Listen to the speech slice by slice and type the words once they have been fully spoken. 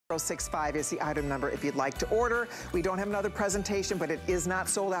065 is the item number if you'd like to order. We don't have another presentation, but it is not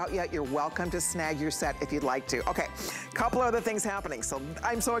sold out yet. You're welcome to snag your set if you'd like to. Okay, couple other things happening, so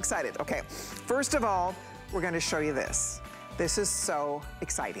I'm so excited. Okay, first of all, we're gonna show you this. This is so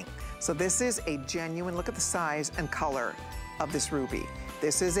exciting. So this is a genuine, look at the size and color of this ruby.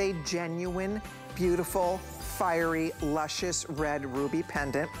 This is a genuine, beautiful, fiery, luscious red ruby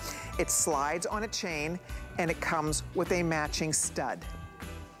pendant. It slides on a chain and it comes with a matching stud.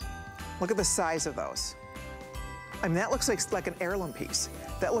 Look at the size of those. I mean, that looks like an heirloom piece.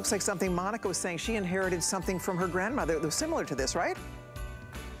 That looks like something Monica was saying. She inherited something from her grandmother that was similar to this, right?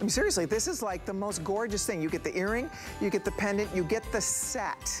 I mean, seriously, this is like the most gorgeous thing. You get the earring, you get the pendant, you get the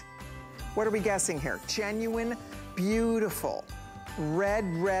set. What are we guessing here? Genuine, beautiful,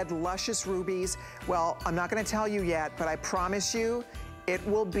 red, luscious rubies. Well, I'm not gonna tell you yet, but I promise you, it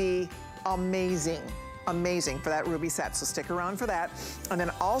will be amazing. Amazing for that ruby set, so stick around for that. And then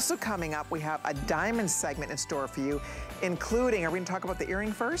also coming up, we have a diamond segment in store for you, including, are we gonna talk about the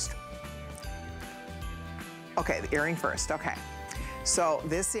earring first? Okay, the earring first, okay. So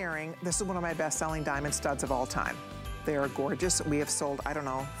this earring, this is one of my best-selling diamond studs of all time. They are gorgeous. We have sold, I don't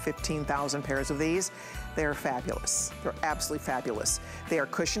know, 15,000 pairs of these. They're fabulous. They're absolutely fabulous. They are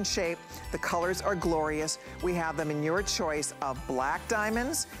cushion shaped. The colors are glorious. We have them in your choice of black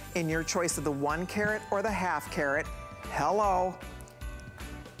diamonds, in your choice of the 1 carat or the 1/2 carat. Hello.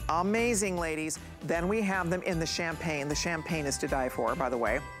 Amazing, ladies. Then we have them in the champagne. The champagne is to die for, by the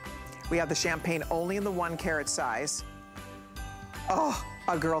way. We have the champagne only in the 1 carat size. Oh,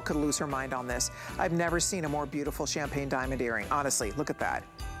 a girl could lose her mind on this. I've never seen a more beautiful champagne diamond earring. Honestly, look at that.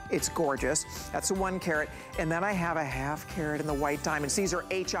 It's gorgeous. That's a 1 carat. And then I have a 1/2 carat in the white diamonds. These are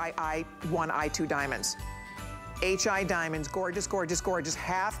HI1, I2 diamonds. HI diamonds, gorgeous, gorgeous, gorgeous.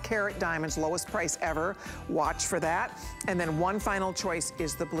 1/2 carat diamonds, lowest price ever. Watch for that. And then one final choice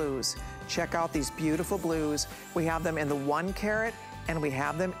is the blues. Check out these beautiful blues. We have them in the 1 carat and we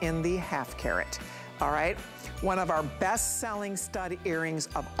have them in the 1/2 carat. All right. One of our best-selling stud earrings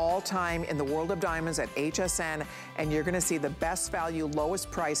of all time in the world of diamonds at HSN, and you're gonna see the best value, lowest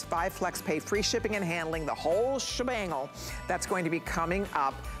price, 5 flex pay, free shipping and handling, the whole shebangle. That's going to be coming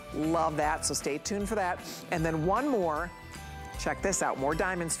up. Love that, so stay tuned for that. And then one more, check this out, more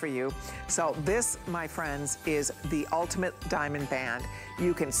diamonds for you. So this, my friends, is the ultimate diamond band.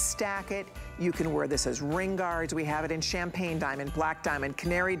 You can stack it, you can wear this as ring guards. We have it in champagne diamond, black diamond,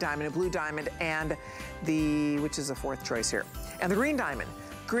 canary diamond, blue diamond, and the, which is the 4th choice here, and the green diamond.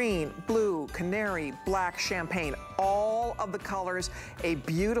 Green, blue, canary, black, champagne, all of the colors, a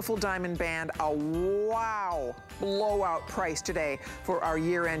beautiful diamond band, a wow blowout price today for our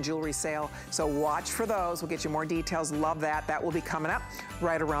year-end jewelry sale. So watch for those, we'll get you more details, love that. That will be coming up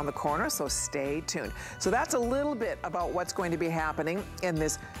right around the corner, so stay tuned. So that's a little bit about what's going to be happening in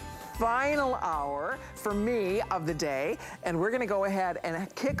this final hour for me of the day, and we're gonna go ahead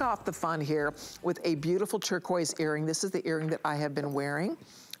and kick off the fun here with a beautiful turquoise earring. This is the earring that I have been wearing.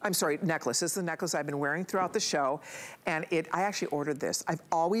 I'm sorry, necklace. This is the necklace I've been wearing throughout the show, and I actually ordered this. I've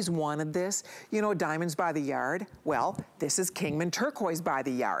always wanted this. You know, diamonds by the yard? Well, this is Kingman turquoise by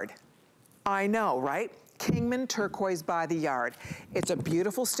the yard. I know, right? Kingman turquoise by the yard. It's a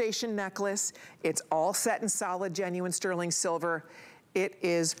beautiful station necklace. It's all set in solid, genuine sterling silver. It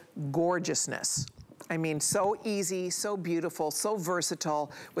is gorgeousness. I mean, so easy, so beautiful, so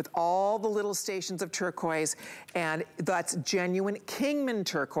versatile with all the little stations of turquoise, and that's genuine Kingman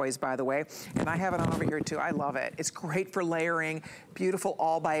turquoise, by the way. And I have it on over here too, I love it. It's great for layering, beautiful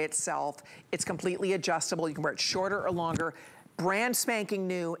all by itself. It's completely adjustable. You can wear it shorter or longer. Brand spanking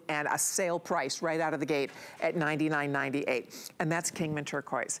new and a sale price right out of the gate at $99.98. And that's Kingman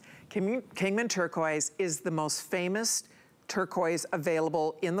turquoise. Kingman turquoise is the most famous turquoise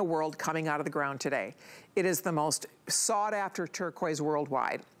available in the world coming out of the ground today. It is the most sought after turquoise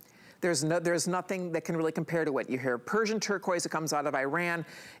worldwide. There's nothing that can really compare to it. You hear Persian turquoise that comes out of Iran,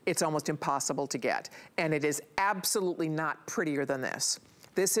 it's almost impossible to get. And it is absolutely not prettier than this.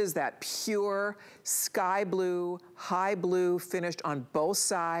 This is that pure sky blue, high blue finished on both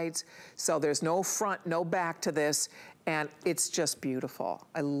sides. So there's no front, no back to this. And it's just beautiful.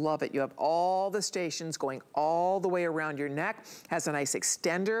 I love it. You have all the stations going all the way around your neck. Has a nice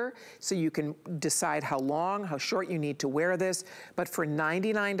extender, so you can decide how long, how short you need to wear this. But for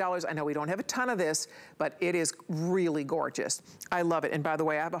 $99, I know we don't have a ton of this, but it is really gorgeous. I love it. And by the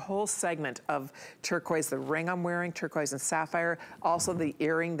way, I have a whole segment of turquoise, the ring I'm wearing, turquoise and sapphire. Also the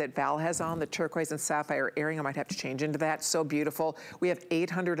earring that Val has on, the turquoise and sapphire earring. I might have to change into that. So beautiful. We have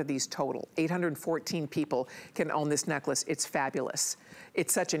 800 of these total. 814 people can own this necklace, it's fabulous.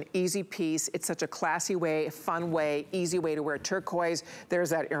 It's such an easy piece. It's such a classy way, fun way, easy way to wear turquoise. There's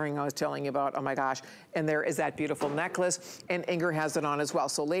that earring I was telling you about, oh my gosh. And there is that beautiful necklace, and Inger has it on as well.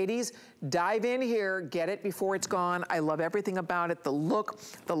 So ladies, dive in here, get it before it's gone. I love everything about it, the look,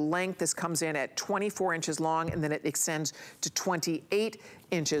 the length. This comes in at 24 inches long, and then it extends to 28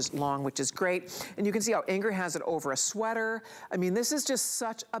 inches long, which is great. And you can see how Inger has it over a sweater. I mean, this is just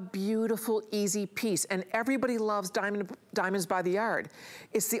such a beautiful, easy piece. And everybody loves diamonds by the yard.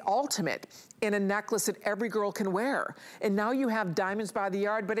 It's the ultimate in a necklace that every girl can wear. And now you have diamonds by the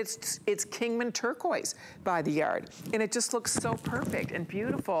yard, but it's Kingman turquoise by the yard. And it just looks so perfect and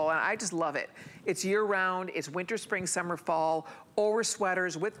beautiful. And I just love it. It's year round, it's winter, spring, summer, fall, over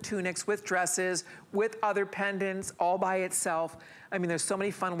sweaters, with tunics, with dresses, with other pendants, all by itself. I mean, there's so many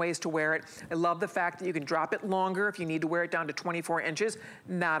fun ways to wear it. I love the fact that you can drop it longer if you need to wear it down to 24 inches,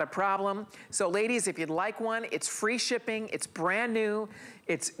 not a problem. So ladies, if you'd like one, it's free shipping, it's brand new,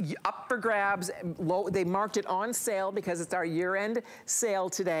 it's up for grabs. They marked it on sale because it's our year-end sale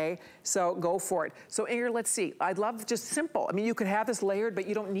today, so go for it. So Inger, let's see. I'd love just simple. I mean, you could have this layered, but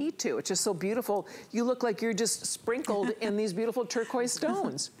you don't need to. It's just so beautiful. You look like you're just sprinkled in these beautiful turquoise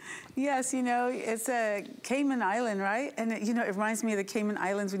stones. Yes, you know, it's a Cayman Island, right? And it, you know, it reminds me of the Cayman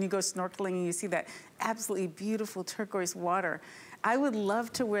Islands when you go snorkeling and you see that absolutely beautiful turquoise water. I would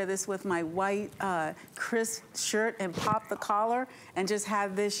love to wear this with my white crisp shirt and pop the collar and just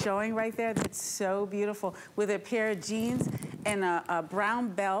have this showing right there. That's so beautiful. With a pair of jeans and a brown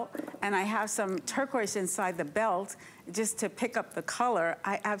belt, and I have some turquoise inside the belt just to pick up the color.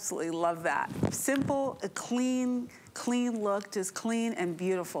 I absolutely love that. Simple, a clean look, just clean and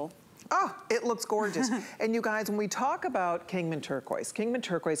beautiful. Oh, it looks gorgeous. And you guys, when we talk about Kingman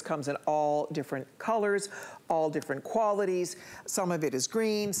turquoise comes in all different colors, all different qualities. Some of it is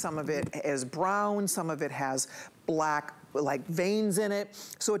green, some of it is brown, some of it has black, like veins in it.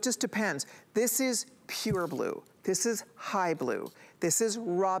 So it just depends. This is pure blue. This is high blue. This is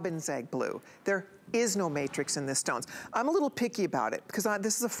robin's egg blue. There is no matrix in this stones. I'm a little picky about it because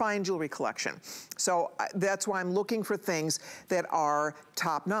this is a fine jewelry collection. So that's why I'm looking for things that are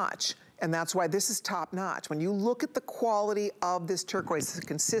top notch. And that's why this is top notch. When you look at the quality of this turquoise, the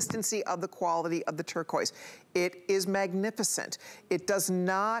consistency of the quality of the turquoise, it is magnificent. It does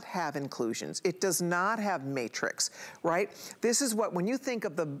not have inclusions. It does not have matrix, right? This is what, when you think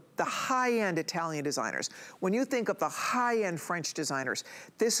of the high-end Italian designers, when you think of the high-end French designers,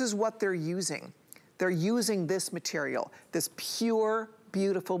 this is what they're using. They're using this material, this pure,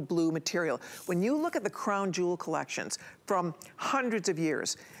 beautiful blue material. When you look at the crown jewel collections from hundreds of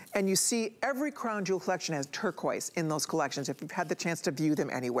years, and you see every crown jewel collection has turquoise in those collections, if you've had the chance to view them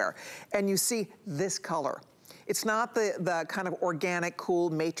anywhere, and you see this color. It's not the kind of organic, cool,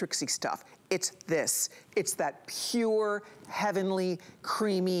 matrixy stuff. It's this. It's that pure, heavenly,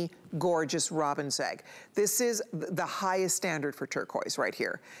 creamy, gorgeous robin's egg. This is the highest standard for turquoise right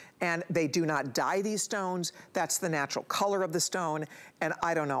here. And they do not dye these stones. That's the natural color of the stone. And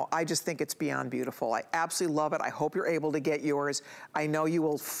I don't know, I just think it's beyond beautiful. I absolutely love it. I hope you're able to get yours. I know you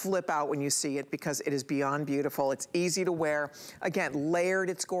will flip out when you see it because it is beyond beautiful. It's easy to wear. Again, layered,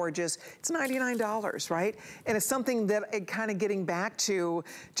 it's gorgeous. It's $99, right? And it's something that kind of getting back to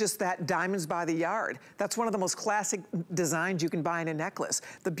just that diamonds by the yard. That's one of the most classic designs you can buy in a necklace.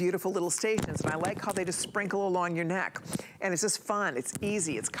 The beautiful little stations. And I like how they just sprinkle along your neck. And it's just fun, it's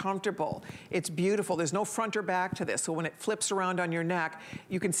easy, it's comfortable, it's beautiful. There's no front or back to this. So when it flips around on your neck,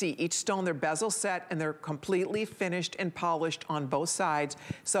 you can see each stone, they're bezel set and they're completely finished and polished on both sides.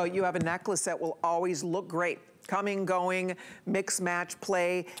 So you have a necklace that will always look great. Coming, going, mix, match,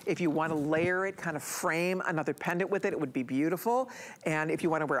 play. If you want to layer it, kind of frame another pendant with it, it would be beautiful. And if you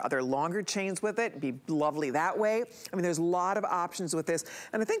want to wear other longer chains with it, it'd be lovely that way. I mean, there's a lot of options with this.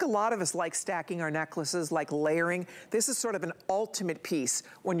 And I think a lot of us like stacking our necklaces, like layering. This is sort of an ultimate piece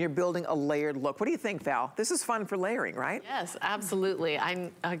when you're building a layered look. What do you think, Val? This is fun for layering, right? Yes, absolutely.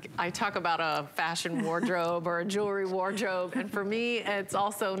 I talk about a fashion wardrobe or a jewelry wardrobe. And for me, it's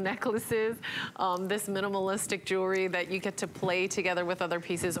also necklaces, this minimalistic jewelry that you get to play together with other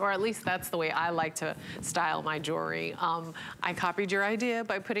pieces, or at least that's the way I like to style my jewelry. I copied your idea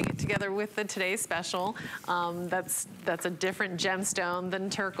by putting it together with the Today's Special. That's a different gemstone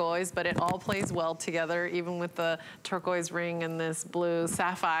than turquoise, but it all plays well together, even with the turquoise ring and this blue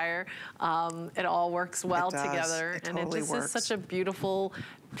sapphire. It all works well together. It and totally it just works. is such a beautiful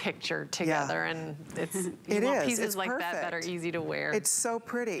picture together, and it's pieces like perfect. that are easy to wear. It's so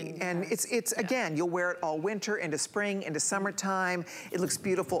pretty, and it's again, you'll wear it all winter, into spring, into summertime. It looks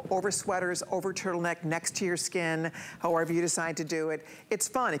beautiful over sweaters, over turtleneck, next to your skin, however you decide to do it. It's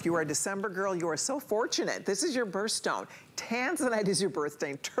fun. If you are a December girl, you are so fortunate. This is your birthstone. Tanzanite is your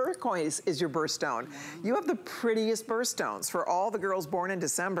birthstone. Turquoise is your birthstone. You have the prettiest birthstones. For all the girls born in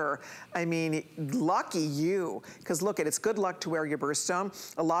December, I mean, lucky you. Because look, it's good luck to wear your birthstone.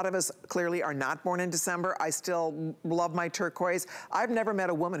 A lot of us clearly are not born in December. I still love my turquoise. I've never met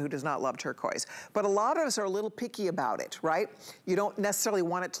a woman who does not love turquoise. But a lot of us are a little picky about it, right? You don't necessarily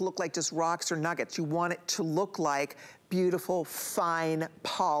want it to look like just rocks or nuggets. You want it to look like beautiful, fine,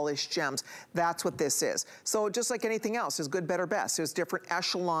 polished gems. That's what this is. So just like anything else, there's good, better, best. There's different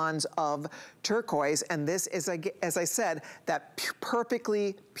echelons of turquoise, and this is, as I said, that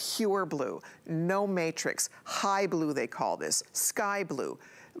perfectly pure blue, no matrix, high blue they call this, sky blue,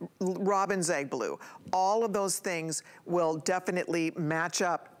 robin's egg blue. All of those things will definitely match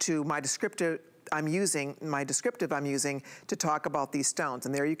up to my descriptive I'm using to talk about these stones.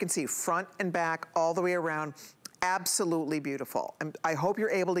 And there you can see front and back all the way around. Absolutely beautiful. I hope you're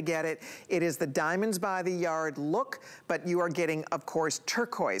able to get it. It is the diamonds by the yard look, but you are getting, of course,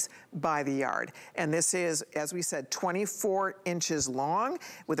 turquoise by the yard. And this is, as we said, 24 inches long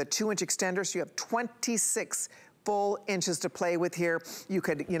with a 2-inch extender, so you have 26 full inches to play with here. You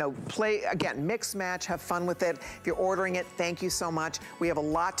could, play, again, mix, match, have fun with it. If you're ordering it, thank you so much. We have a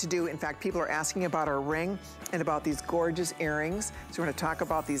lot to do. In fact, people are asking about our ring and about these gorgeous earrings. So we're gonna talk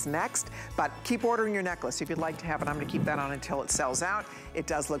about these next, but keep ordering your necklace. If you'd like to have it, I'm gonna keep that on until it sells out. It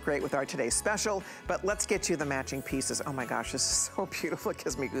does look great with our today's special, but let's get you the matching pieces. Oh my gosh, this is so beautiful. It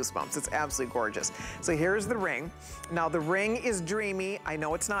gives me goosebumps. It's absolutely gorgeous. So here's the ring. Now the ring is dreamy. I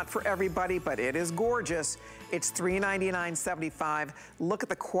know it's not for everybody, but it is gorgeous. It's $399.75. Look at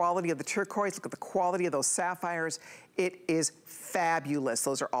the quality of the turquoise. Look at the quality of those sapphires. It is fabulous.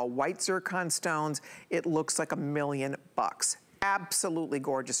 Those are all white zircon stones. It looks like $1 million. Absolutely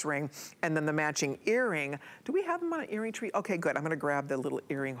gorgeous ring. And then the matching earring. Do we have them on an earring tree? Okay, good. I'm gonna grab the little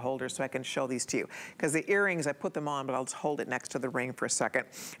earring holder so I can show these to you. Because the earrings, I put them on, but I'll just hold it next to the ring for a second.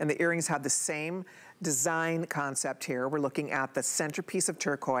 And the earrings have the same design concept here. We're looking at the centerpiece of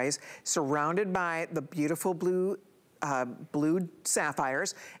turquoise, surrounded by the beautiful blue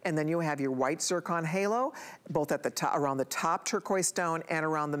sapphires, and then you have your white zircon halo, both at the top, around the top turquoise stone and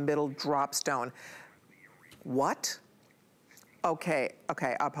around the middle drop stone. What? Okay,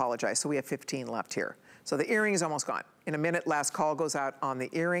 I apologize. So we have 15 left here. So the earring is almost gone. In a minute, last call goes out on the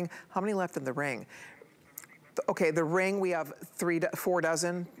earring. How many left in the ring? Okay, the ring, we have 3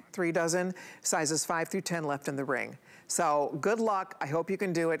 dozen, sizes 5 through 10 left in the ring. So good luck, I hope you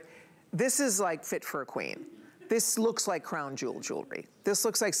can do it. This is like fit for a queen. This looks like crown jewelry. This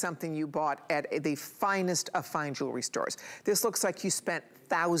looks like something you bought at the finest of fine jewelry stores. This looks like you spent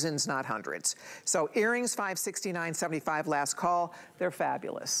thousands, not hundreds. So earrings, $569.75 last call. They're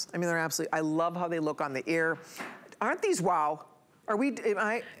fabulous. I mean, they're absolutely, I love how they look on the ear. Aren't these wow? Am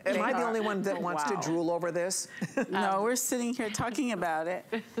I the only one that wants to drool over this? No, we're sitting here talking about it.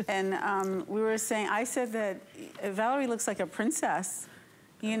 And we were saying, I said that Valerie looks like a princess,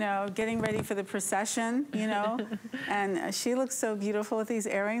 getting ready for the procession, and she looks so beautiful with these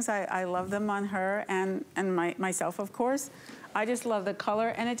earrings. I love them on her and myself, of course. I just love the color,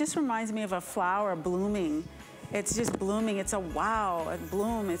 and it just reminds me of a flower blooming. It's just blooming. It's a wow, a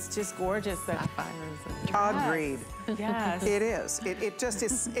bloom. It's just gorgeous. Agreed. Yes. It is. It just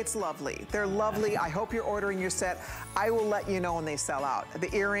is, it's lovely. They're lovely. I hope you're ordering your set. I will let you know when they sell out.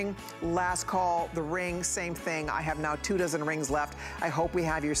 The earring, last call. The ring, same thing. I have now 2 dozen rings left. I hope we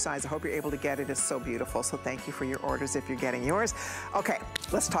have your size. I hope you're able to get it. It's so beautiful. So thank you for your orders if you're getting yours. Okay,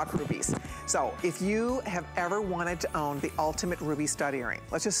 let's talk rubies. So if you have ever wanted to own the ultimate ruby stud earring,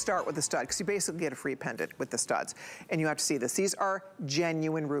 let's just start with the stud, because you basically get a free pendant with the studs. And you have to see this. These are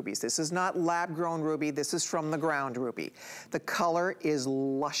genuine rubies. This is not lab-grown ruby. This is from the ground ruby. The color is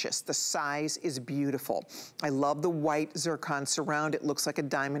luscious. The size is beautiful. I love the white zircon surround. It looks like a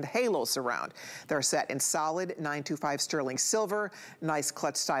diamond halo surround. They're set in solid 925 sterling silver, nice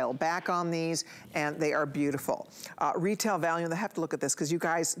clutch style back on these, and they are beautiful. Retail value, and I have to look at this because you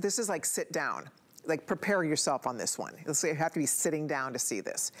guys, this is like sit down. Like prepare yourself on this one. You have to be sitting down to see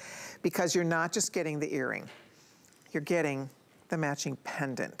this because you're not just getting the earring. You're getting the matching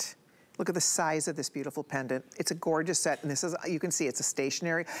pendant. Look at the size of this beautiful pendant. It's a gorgeous set, and this is, you can see it's a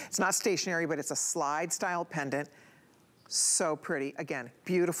stationary. It's not stationary, but it's a slide style pendant. So pretty. Again,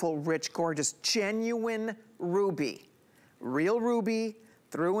 beautiful, rich, gorgeous, genuine ruby. Real ruby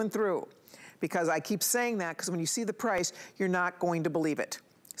through and through. Because I keep saying that because when you see the price, you're not going to believe it.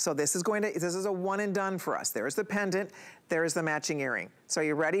 So this is a one and done for us. There's the pendant, there's the matching earring. So are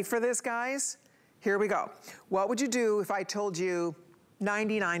you ready for this, guys? Here we go. What would you do if I told you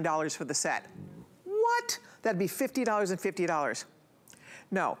 $99 for the set? What? That'd be $50 and $50.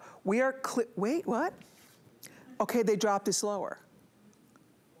 No, we are, wait, what? Okay, they dropped this lower.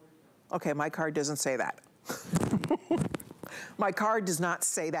 Okay, my card doesn't say that. My card does not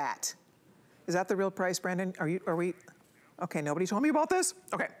say that. Is that the real price, Brandon? Are we? Okay, nobody told me about this?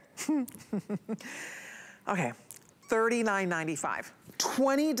 Okay. Okay, $39.95.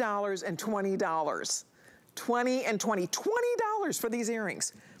 $20 and $20. $20 and $20. $20 for these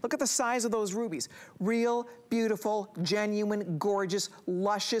earrings. Look at the size of those rubies. Real, beautiful, genuine, gorgeous,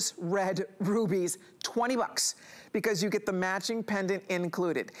 luscious red rubies. 20 bucks because you get the matching pendant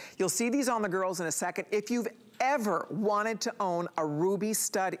included. You'll see these on the girls in a second. If you've ever wanted to own a ruby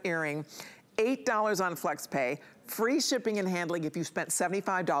stud earring, $8 on FlexPay, free shipping and handling if you spent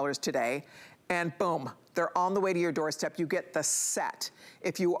 $75 today, and boom, they're on the way to your doorstep. You get the set.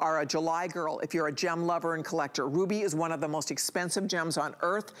 If you are a July girl, if you're a gem lover and collector, ruby is one of the most expensive gems on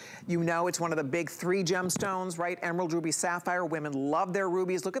earth. You know it's one of the big 3 gemstones, right? Emerald, ruby, sapphire. Women love their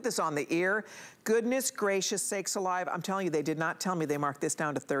rubies. Look at this on the ear. Goodness gracious sakes alive. I'm telling you, they did not tell me they marked this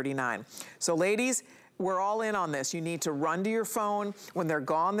down to $39. So ladies, we're all in on this. You need to run to your phone. When they're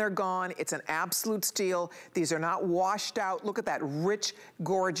gone, they're gone. It's an absolute steal. These are not washed out. Look at that rich,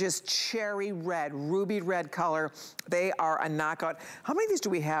 gorgeous, cherry red, ruby red color. They are a knockout. How many of these do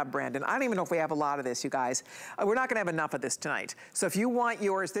we have, Brandon? I don't even know if we have a lot of this, you guys. We're not gonna have enough of this tonight. So if you want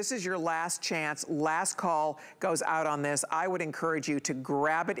yours, this is your last chance. Last call goes out on this. I would encourage you to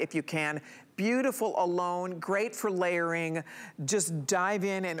grab it if you can. Beautiful alone, great for layering. Just dive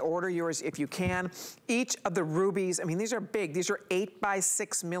in and order yours if you can. Each of the rubies, I mean, these are big. These are 8 by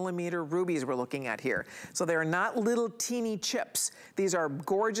 6 millimeter rubies we're looking at here. So they're not little teeny chips. These are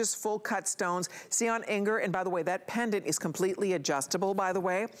gorgeous full cut stones. See on Inger, and by the way, that pendant is completely adjustable, by the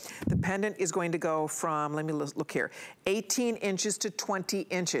way. The pendant is going to go from, let me look here, 18 inches to 20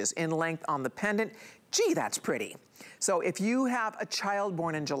 inches in length on the pendant. Gee, that's pretty. So if you have a child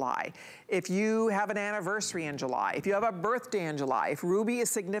born in July, if you have an anniversary in July, if you have a birthday in July, if ruby is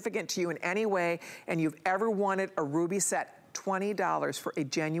significant to you in any way and you've ever wanted a ruby set, $20 for a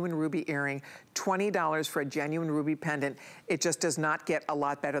genuine ruby earring, $20 for a genuine ruby pendant. It just does not get a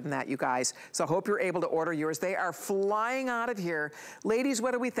lot better than that, you guys. So I hope you're able to order yours. They are flying out of here. Ladies,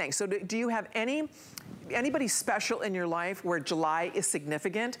 what do we think? So do you have anybody special in your life where July is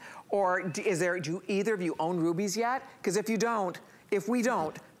significant? Or do either of you own rubies yet? Because if we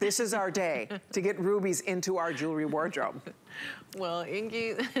don't, this is our day to get rubies into our jewelry wardrobe. Well,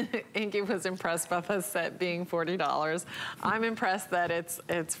 Ingy was impressed by the set being $40. I'm impressed that it's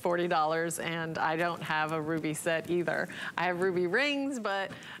 $40 and I don't have a ruby set either. I have ruby rings,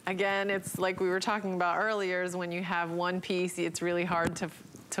 but again, it's like we were talking about earlier, is when you have one piece, it's really hard to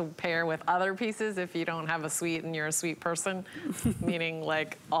pair with other pieces if you don't have a suite and you're a sweet person, meaning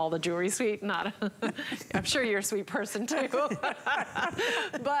like all the jewelry suite, not, I'm sure you're a sweet person too.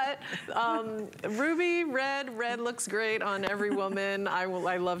 But ruby, red looks great on every woman. I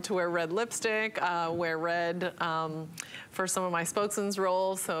love to wear red lipstick, wear red for some of my spokesman's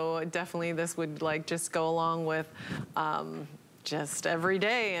roles, so definitely this would like just go along with just every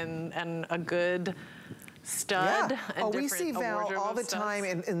day and a good stud. Yeah. And we see Val all the time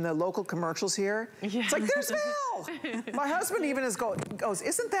in the local commercials here. Yeah. It's like, there's Val. My husband even goes,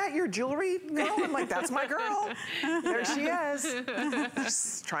 isn't that your jewelry girl? I'm like, that's my girl. There she is.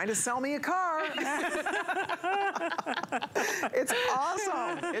 Just trying to sell me a car. It's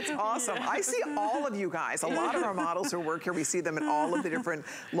awesome. It's awesome. Yeah. I see all of you guys. A lot of our models who work here, we see them in all of the different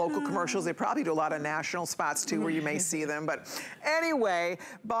local commercials. They probably do a lot of national spots too where you may see them. But anyway,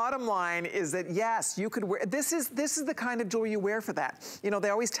 bottom line is that yes, you could wear, this is the kind of jewelry you wear for that. You know, they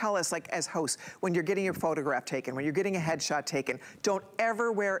always tell us, like as hosts, when you're getting your photograph taken, when you're getting a headshot taken, don't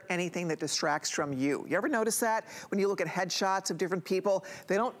ever wear anything that distracts from you. You ever notice that? When you look at headshots of different people,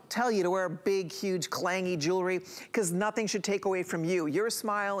 they don't tell you to wear big, huge, clangy jewelry because nothing should take away from you. Your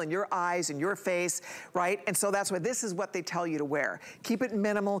smile and your eyes and your face, right? And so that's why this is what they tell you to wear. Keep it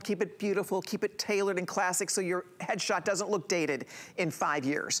minimal, keep it beautiful, keep it tailored and classic so your headshot doesn't look dated in 5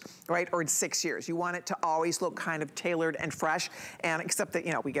 years, right? Or in 6 years. You want it to always look kind of tailored and fresh, and except that,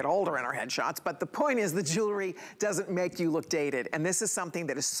 you know, we get older in our headshots, but the point is the jewelry doesn't make you look dated. And this is something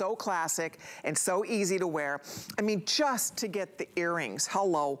that is so classic and so easy to wear. I mean, just to get the earrings,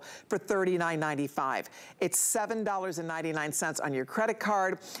 hello, for $39.95. It's $7.99 on your credit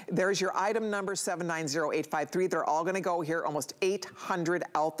card. There's your item number, 790853. They're all gonna go here, almost 800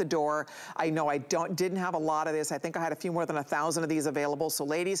 out the door. I know I didn't have a lot of this. I think I had a few more than 1,000 of these available. So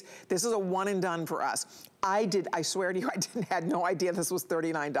ladies, this is a one and done for us. I swear to you, had no idea this was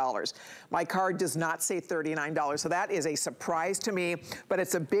 $39. My card does not say $39, so that is a surprise to me, but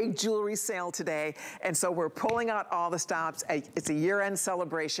it's a big jewelry sale today, and so we're pulling out all the stops. It's a year-end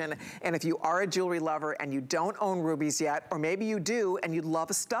celebration, and if you are a jewelry lover and you don't own rubies yet, or maybe you do and you'd love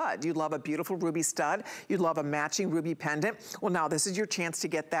a stud, you'd love a beautiful ruby stud, you'd love a matching ruby pendant, well now this is your chance to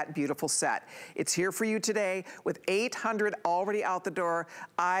get that beautiful set. It's here for you today with 800 already out the door.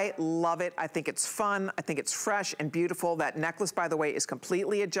 I love it. I think it's fun. I think it's fresh and beautiful. That necklace, by the way, is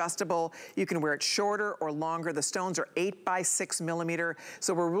completely adjustable. You can wear it shorter or longer. The stones are 8 by 6 millimeter.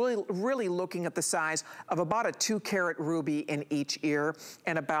 So we're really looking at the size of about a 2-carat ruby in each ear.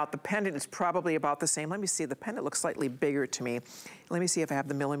 And about the pendant is probably about the same. Let me see, the pendant looks slightly bigger to me. Let me see if I have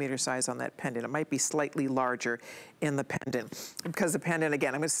the millimeter size on that pendant. It might be slightly larger in the pendant. Because the pendant,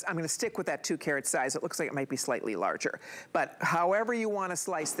 again, I'm gonna stick with that 2-carat size. It looks like it might be slightly larger. But however you wanna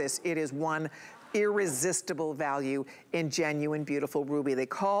slice this, it is one irresistible value in genuine, beautiful ruby. They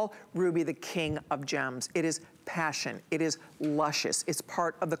call ruby the king of gems. It is passion. It is luscious. It's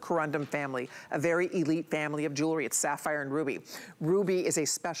part of the corundum family, a very elite family of jewelry. It's sapphire and ruby. Ruby is a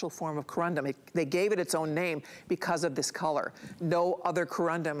special form of corundum. They gave it its own name because of this color. No other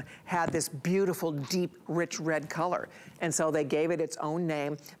corundum had this beautiful, deep, rich red color. And so they gave it its own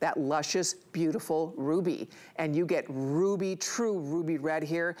name, that luscious, beautiful ruby. And you get ruby, true ruby red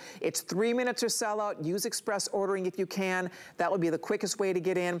here. It's 3 minutes or sell out. Use express ordering if you can. That will be the quickest way to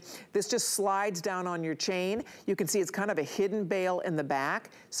get in. This just slides down on your chain. You can see it's kind of a hidden bail in the back.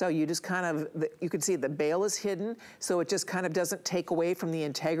 So you just kind of, you can see the bail is hidden. So it just kind of doesn't take away from the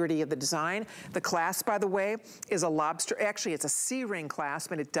integrity of the design. The clasp, by the way, is a lobster. Actually, it's a C-ring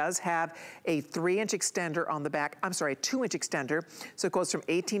clasp, and it does have a 3-inch extender on the back. I'm sorry, a 2-inch extender. So it goes from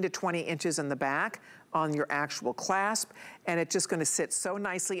 18 to 20 inches in the back on your actual clasp, and it's just gonna sit so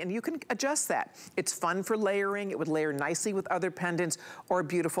nicely, and you can adjust that. It's fun for layering. It would layer nicely with other pendants, or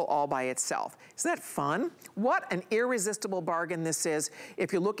beautiful all by itself. Isn't that fun? What an irresistible bargain this is.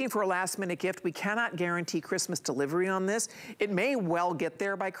 If you're looking for a last minute gift, we cannot guarantee Christmas delivery on this. It may well get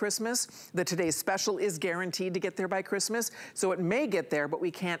there by Christmas. The Today's Special is guaranteed to get there by Christmas, so it may get there, but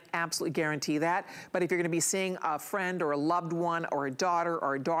we can't absolutely guarantee that. But if you're gonna be seeing a friend or a loved one or a daughter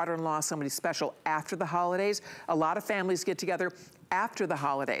or a daughter-in-law, somebody special after the holidays, a lot of families get together after the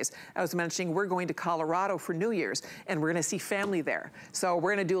holidays. I was mentioning we're going to Colorado for New Year's, and we're gonna see family there. So we're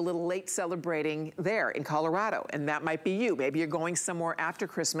gonna do a little late celebrating there in Colorado, and that might be you. Maybe you're going somewhere after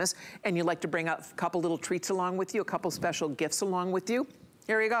Christmas, and you'd like to bring a couple little treats along with you, a couple special gifts along with you.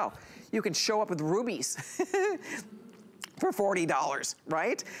 Here you go. You can show up with rubies. For $40,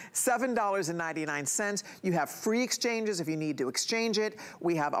 right? $7.99. You have free exchanges if you need to exchange it.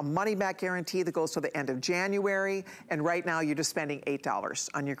 We have a money-back guarantee that goes to the end of January. And right now, you're just spending $8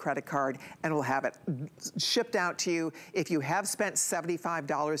 on your credit card, and we'll have it shipped out to you. If you have spent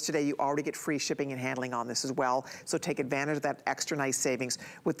 $75 today, you already get free shipping and handling on this as well. So take advantage of that extra nice savings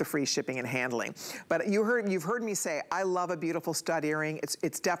with the free shipping and handling. But you've heard me say, I love a beautiful stud earring.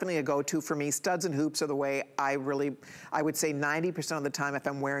 It's definitely a go-to for me. Studs and hoops are the way I would say 90% of the time if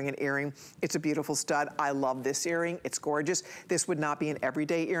I'm wearing an earring, it's a beautiful stud. I love this earring. It's gorgeous. This would not be an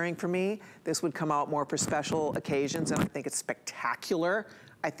everyday earring for me. This would come out more for special occasions, and I think it's spectacular.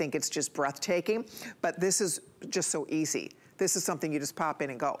 I think it's just breathtaking. But this is just so easy. This is something you just pop in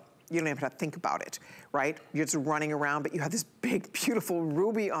and go. You don't even have to think about it, right? You're just running around, but you have this big, beautiful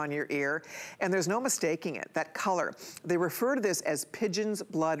ruby on your ear, and there's no mistaking it, that color. They refer to this as pigeon's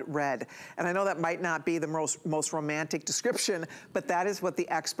blood red. And I know that might not be the most romantic description, but that is what the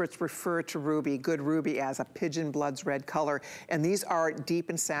experts refer to ruby, good ruby, as a pigeon blood's red color. And these are deep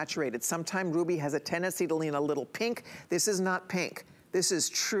and saturated. Sometimes ruby has a tendency to lean a little pink. This is not pink. This is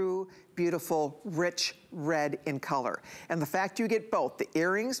true, beautiful, rich red in color. And the fact you get both the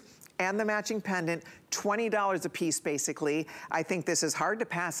earrings and the matching pendant, $20 a piece basically. I think this is hard to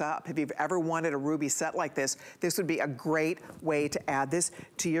pass up. If you've ever wanted a ruby set like this, this would be a great way to add this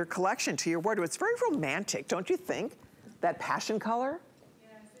to your collection, to your wardrobe. It's very romantic, don't you think? That passion color?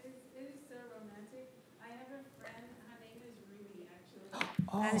 Yes, it is so romantic. I have a friend, her name is Ruby actually.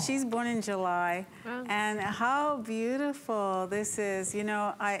 Oh. And she's born in July. Wow. And how beautiful this is. You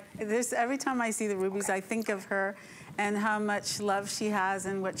know, every time I see the rubies, I think of her and how much love she has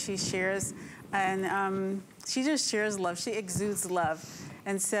and what she shares And she just shares love. She exudes love.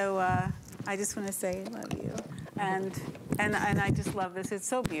 And so I just want to say I love you. And I just love this. It's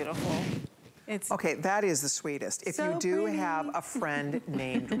so beautiful. It's okay, that is the sweetest. If so you do pretty. have a friend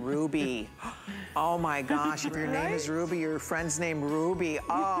named Ruby, oh my gosh, if your name is Ruby, your friend's name Ruby,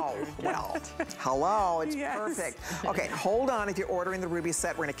 oh, well, hello, it's perfect. Okay, hold on if you're ordering the Ruby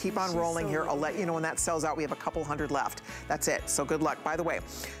set. We're gonna keep on rolling here. I'll let you know when that sells out. We have a couple hundred left. That's it, so good luck. By the way,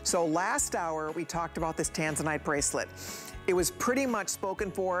 so last hour we talked about this tanzanite bracelet. It was pretty much spoken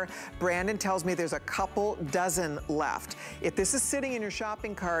for. Brandon tells me there's a couple dozen left. If this is sitting in your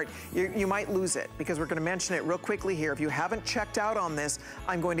shopping cart, you might lose it because we're gonna mention it real quickly here. If you haven't checked out on this,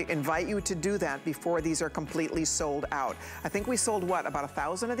 I'm going to invite you to do that before these are completely sold out. I think we sold, what, about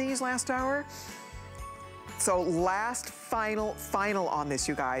 1,000 of these last hour? So last final on this,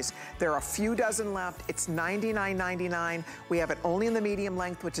 you guys. There are a few dozen left. It's $99.99. We have it only in the medium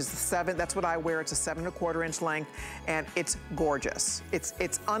length, which is the 7. That's what I wear. It's a 7¼ inch length, and it's gorgeous.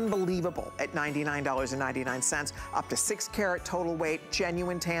 It's unbelievable at $99.99. Up to 6 carat total weight,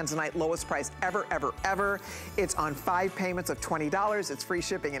 genuine tanzanite, lowest price ever, ever, ever. It's on 5 payments of $20. It's free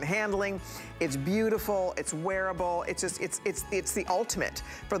shipping and handling. It's beautiful. It's wearable. It's just it's the ultimate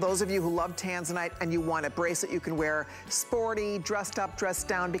for those of you who love tanzanite and you want a bracelet you can wear sporty, dressed up, dressed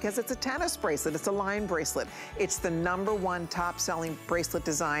down, because it's a tennis bracelet. It's a line bracelet. It's the #1 top-selling bracelet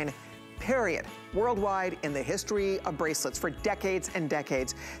design, period, worldwide in the history of bracelets for decades and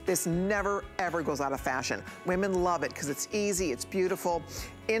decades. This never, ever goes out of fashion. Women love it because it's easy, it's beautiful.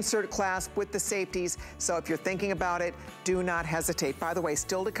 Insert clasp with the safeties. So if you're thinking about it, do not hesitate. By the way,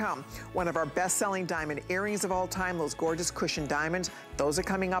 still to come, one of our best-selling diamond earrings of all time, those gorgeous cushion diamonds. Those are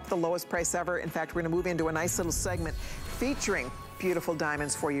coming up the lowest price ever. In fact, we're gonna move into a nice little segment featuring beautiful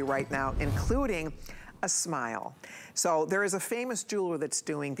diamonds for you right now, including a smile. So there is a famous jeweler that's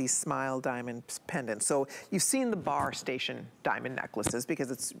doing these smile diamond pendants. So you've seen the bar station diamond necklaces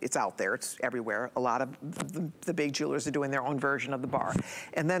because it's out there, it's everywhere. A lot of the big jewelers are doing their own version of the bar.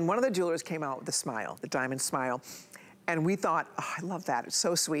 And then one of the jewelers came out with the smile, the diamond smile. And we thought, oh, I love that, it's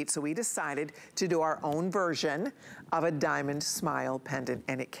so sweet. So we decided to do our own version of a diamond smile pendant,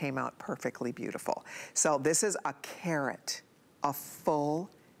 and it came out perfectly beautiful. So this is a carat, a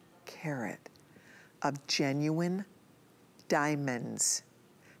full carat of genuine diamonds.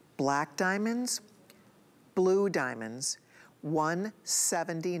 Black diamonds, blue diamonds,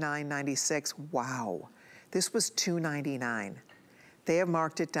 $179.96. Wow, this was $299. They have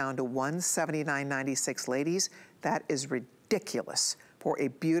marked it down to $179.96. Ladies, that is ridiculous for a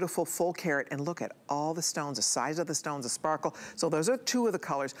beautiful full carat. And look at all the stones, the size of the stones, the sparkle. So those are 2 of the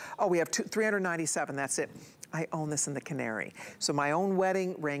colors. Oh, we have 397, that's it. I own this in the canary. So my own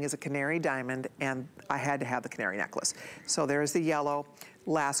wedding ring is a canary diamond, and I had to have the canary necklace. So there's the yellow,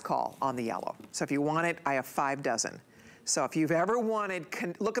 last call on the yellow. So if you want it, I have 5 dozen. So if you've ever wanted,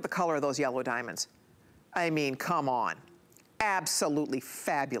 look at the color of those yellow diamonds. I mean, come on. Absolutely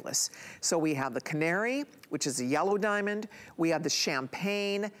fabulous. So we have the canary, which is a yellow diamond. We have the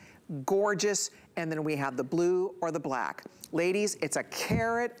champagne, gorgeous, and then we have the blue or the black. Ladies, it's a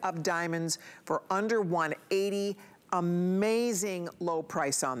carat of diamonds for under $180. Amazing low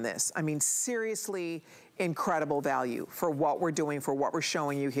price on this. I mean, seriously incredible value for what we're doing, for what we're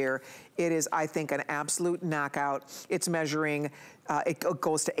showing you here. It is, I think, an absolute knockout. It's measuring, it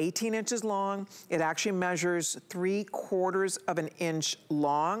goes to 18 inches long. It actually measures 3/4 of an inch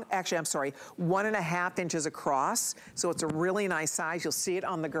long. Actually, I'm sorry, 1.5 inches across. So it's a really nice size. You'll see it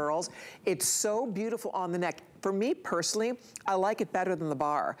on the girls. It's so beautiful on the neck. For me personally, I like it better than the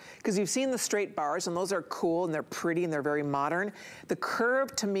bar because you've seen the straight bars and those are cool and they're pretty and they're very modern. The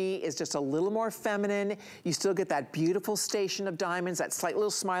curve to me is just a little more feminine. You still get that beautiful station of diamonds, that slight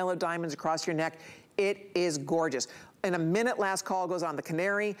little smile of diamonds across your neck. It is gorgeous. In a minute, last call goes on the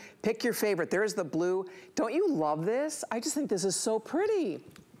canary. Pick your favorite. There's the blue. Don't you love this? I just think this is so pretty.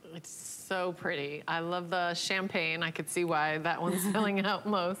 It's so pretty. I love the champagne. I could see why that one's selling out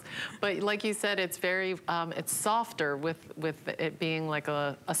most. But like you said, it's very, it's softer with it being like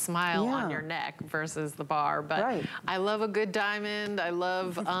a smile on your neck versus the bar. But I love a good diamond. I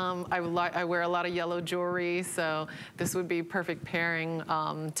love, I wear a lot of yellow jewelry, so this would be perfect pairing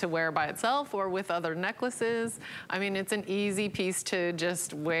to wear by itself or with other necklaces. I mean, it's an easy piece to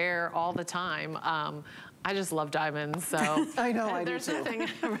just wear all the time. I just love diamonds, so I know, I do there's too. nothing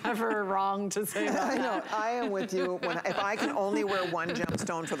ever wrong to say about I know, that. I am with you. If I can only wear one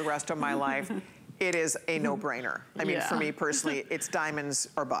gemstone for the rest of my life, it is a no-brainer. I mean, for me personally, it's diamonds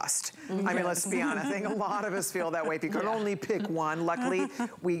or bust. I mean, let's be honest. I think a lot of us feel that way. If you can only pick one, luckily,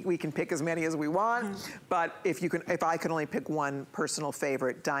 we can pick as many as we want. But if I could only pick one personal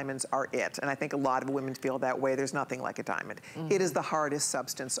favorite, diamonds are it. And I think a lot of women feel that way. There's nothing like a diamond. It is the hardest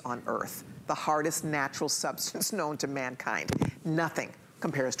substance on earth, the hardest natural substance known to mankind. Nothing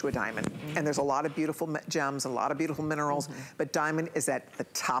compares to a diamond. And there's a lot of beautiful gems, a lot of beautiful minerals, but diamond is at the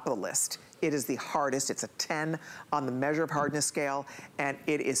top of the list. It is the hardest. It's a 10 on the measure of hardness scale, and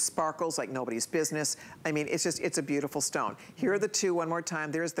it is sparkles like nobody's business. I mean, it's a beautiful stone. Here are the two one more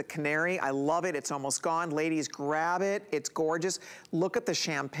time. There's the canary. I love it. It's almost gone. Ladies, grab it. It's gorgeous. Look at the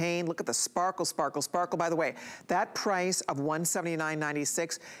champagne. Look at the sparkle, sparkle, sparkle. By the way, that price of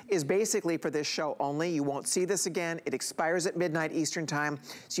 $179.96 is basically for this show only. You won't see this again. It expires at midnight Eastern time,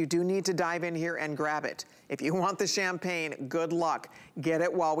 so you do need to dive in here and grab it. If you want the champagne, good luck. Get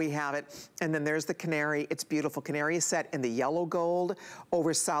it while we have it. And then there's the canary. It's beautiful. Canary is set in the yellow gold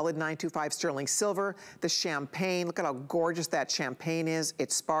over solid 925 sterling silver. The champagne, look at how gorgeous that champagne is.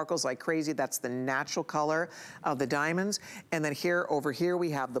 It sparkles like crazy. That's the natural color of the diamonds. And then here, over here,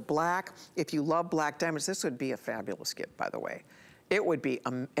 we have the black. If you love black diamonds, this would be a fabulous gift, by the way. It would be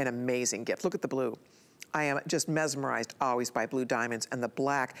an amazing gift. Look at the blue. I am just mesmerized always by blue diamonds and the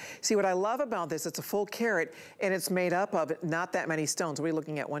black. See, what I love about this, it's a full carat, and it's made up of not that many stones. We're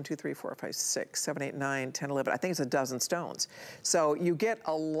looking at 1, 2, 3, 4, 5, 6, 7, 8, 9, 10, 11. I think it's a dozen stones. So you get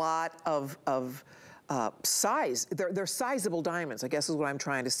a lot of size. They're sizable diamonds, I guess is what I'm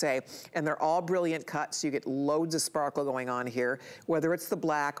trying to say. And they're all brilliant cuts, so you get loads of sparkle going on here, whether it's the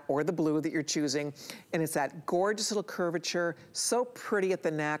black or the blue that you're choosing. And it's that gorgeous little curvature, so pretty at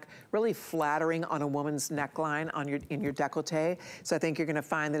the neck, really flattering on a woman's neckline in your décolleté. So I think you're gonna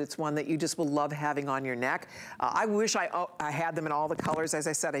find that it's one that you just will love having on your neck. I wish I had them in all the colors. As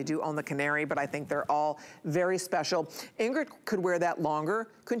I said, I do own the canary, but I think they're all very special. Ingrid could wear that longer.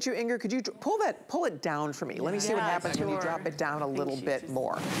 Couldn't you, Ingrid? Could you pull it down for me? Let me see what happens when you drop it down a little bit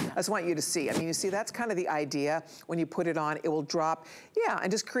more. I just want you to see. I mean, you see, that's kind of the idea. When you put it on, it will drop,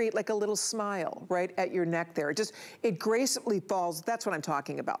 and just create like a little smile right at your neck there. It gracefully falls. That's what I'm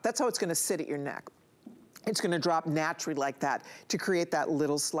talking about. That's how it's gonna sit at your neck. It's gonna drop naturally like that to create that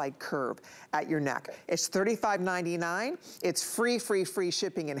little slight curve at your neck. It's $35.99. It's free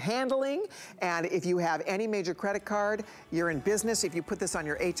shipping and handling. And if you have any major credit card, you're in business. If you put this on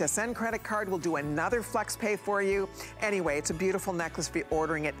your HSN credit card, we'll do another flex pay for you. Anyway, it's a beautiful necklace. If you're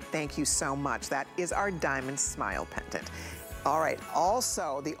ordering it, thank you so much. That is our Diamond Smile pendant. All right,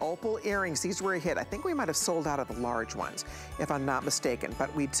 also the opal earrings, these were a hit. I think we might have sold out of the large ones, if I'm not mistaken,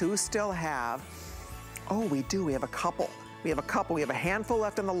 but we do still have, we do, we have a couple. We have a handful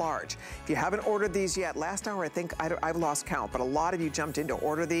left in the large. If you haven't ordered these yet, last hour I think I've lost count, but a lot of you jumped in to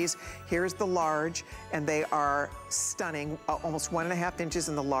order these. Here's the large, and they are stunning, almost 1.5 inches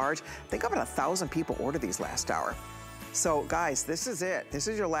in the large. I think about 1,000 people ordered these last hour. So guys, this is it. This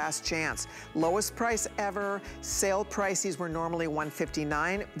is your last chance. Lowest price ever. Sale price, these were normally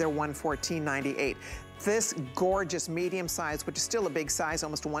 $159. They're $114.98. This gorgeous medium size, which is still a big size,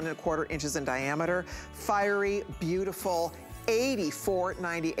 almost 1.25 inches in diameter. Fiery, beautiful,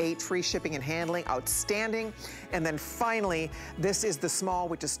 $84.98, free shipping and handling, outstanding. And then finally, this is the small,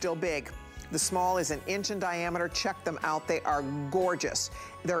 which is still big. The small is 1 inch in diameter. Check them out. They are gorgeous.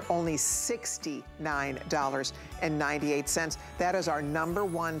 They're only $69.98. That is our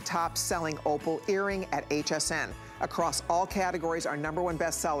 #1 top selling opal earring at HSN. Across all categories, our #1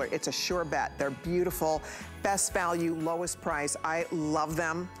 bestseller. It's a sure bet. They're beautiful, best value, lowest price. I love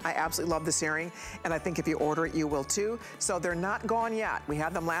them. I absolutely love this earring. And I think if you order it, you will too. So they're not gone yet. We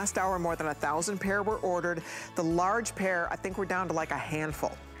had them last hour. More than 1,000 pair were ordered. The large pair, I think we're down to like a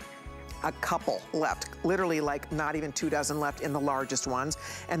handful. A couple left, literally like not even 2 dozen left in the largest ones.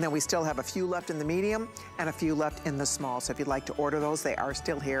 And then we still have a few left in the medium and a few left in the small. So if you'd like to order those, they are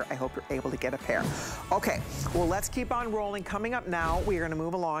still here. I hope you're able to get a pair. Okay, well, let's keep on rolling. Coming up now, we are gonna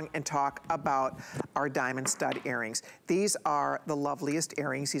move along and talk about our diamond stud earrings. These are the loveliest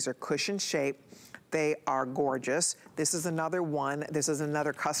earrings. These are cushion shaped. They are gorgeous. This is another one. This is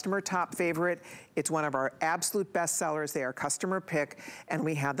another customer top favorite. It's one of our absolute best sellers. They are customer pick, and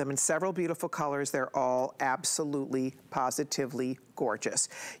we have them in several beautiful colors. They're all absolutely, positively gorgeous.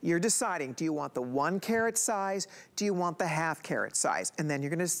 You're deciding, do you want the 1 carat size? Do you want the 1/2 carat size? And then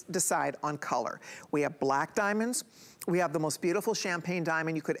you're gonna decide on color. We have black diamonds. We have the most beautiful champagne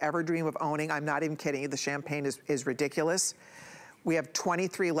diamond you could ever dream of owning. I'm not even kidding you. The champagne is ridiculous. We have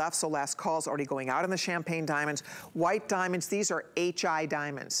 23 left, so last call's already going out on the champagne diamonds. White diamonds, these are HI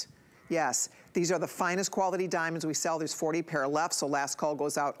diamonds. Yes, These are the finest quality diamonds we sell. There's 40 pair left, so last call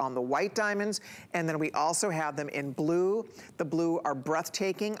goes out on the white diamonds. And then we also have them in blue. The blue are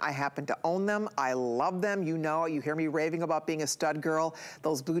breathtaking. I happen to own them. I love them. You know, you hear me raving about being a stud girl.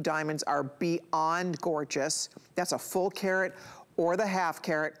 Those blue diamonds are beyond gorgeous. That's a full carat or the half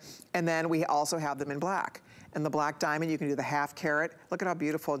carat. And then we also have them in black. And the black diamond, you can do the half carat. Look at how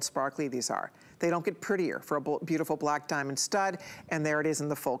beautiful and sparkly these are. They don't get prettier for a beautiful black diamond stud, and there it is in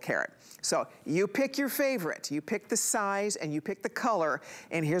the full carat. So you pick your favorite, you pick the size, and you pick the color,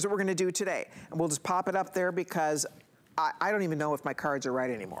 and here's what we're gonna do today. And we'll just pop it up there because I don't even know if my cards are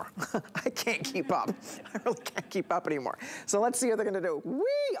right anymore. I can't keep up. I really can't keep up anymore. So let's see what they're gonna do.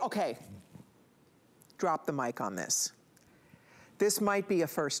 Whee! Okay, drop the mic on this. This might be a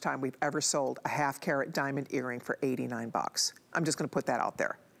first time we've ever sold a half carat diamond earring for 89 bucks. I'm just gonna put that out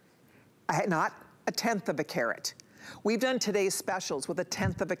there. Not a 1/10 of a carat. We've done today's specials with a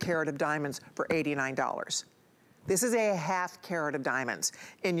 1/10 of a carat of diamonds for $89. This is a half carat of diamonds.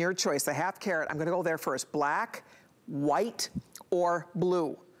 In your choice, the half carat, I'm gonna go there first. Black, white, or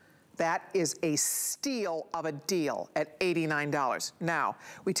blue. That is a steal of a deal at $89. Now,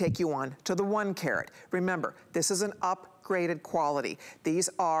 we take you on to the 1 carat. Remember, this is an upgraded quality. These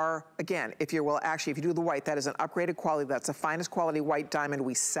are, again, if you do the white, that is an upgraded quality. That's the finest quality white diamond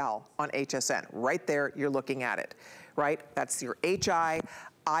we sell on HSN. Right there, you're looking at it, right? That's your HI,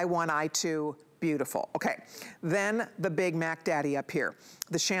 I1, I2, beautiful. Okay, then the big Mac Daddy up here.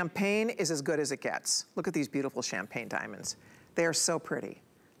 The champagne is as good as it gets. Look at these beautiful champagne diamonds. They are so pretty.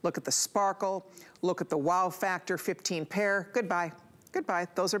 Look at the sparkle, look at the wow factor, 15 pair, goodbye. Goodbye,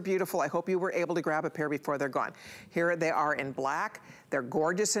 those are beautiful. I hope you were able to grab a pair before they're gone. Here they are in black. They're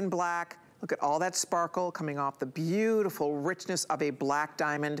gorgeous in black. Look at all that sparkle coming off the beautiful richness of a black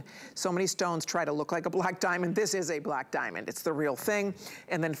diamond. So many stones try to look like a black diamond. This is a black diamond. It's the real thing.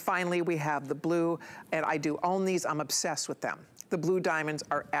 And then finally we have the blue, and I do own these. I'm obsessed with them. The blue diamonds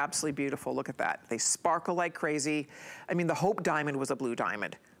are absolutely beautiful. Look at that. They sparkle like crazy. I mean, the Hope diamond was a blue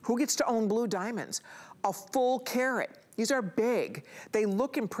diamond. Who gets to own blue diamonds? A full carat. These are big. They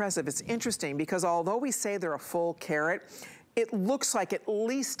look impressive. It's interesting because although we say they're a full carat, it looks like at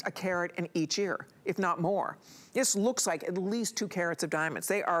least a carat in each ear, if not more. This looks like at least 2 carats of diamonds.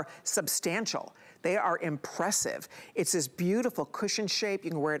 They are substantial. They are impressive. It's this beautiful cushion shape.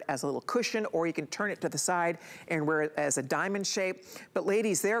 You can wear it as a little cushion, or you can turn it to the side and wear it as a diamond shape. But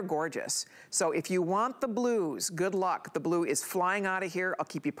ladies, they're gorgeous. So if you want the blues, good luck. The blue is flying out of here. I'll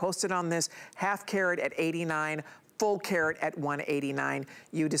keep you posted on this. Half carat at 89. Full carat at 189,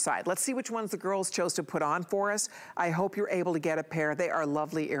 you decide. Let's see which ones the girls chose to put on for us. I hope you're able to get a pair. They are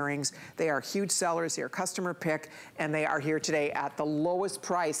lovely earrings. They are huge sellers. They are customer pick, and they are here today at the lowest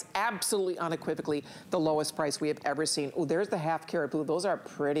price, absolutely unequivocally, the lowest price we have ever seen. Oh, there's the half carat blue. Those are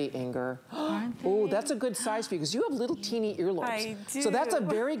pretty, Inger. Oh, that's a good size for you because you have little teeny earlobes. I do. So that's a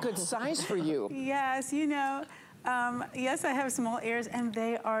very good size for you. Yes, you know. Yes, I have small ears, and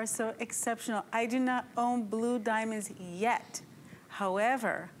they are so exceptional. I do not own blue diamonds yet.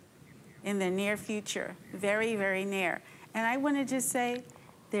 However, in the near future, very, very near. And I want to just say,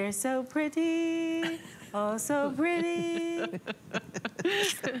 they're so pretty, oh, so pretty. Okay,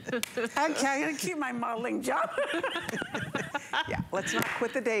 I'm going to keep my modeling job. Yeah, let's not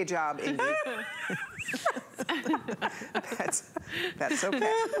quit the day job, Ingy. That's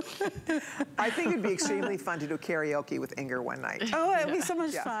okay. I think it'd be extremely fun to do karaoke with Inger one night. Oh, it'd be so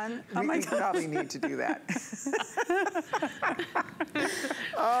much fun. Oh my we probably need to do that.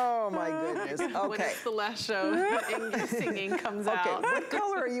 Oh my goodness. Okay. When it's the last show, Inger singing comes out. Okay, what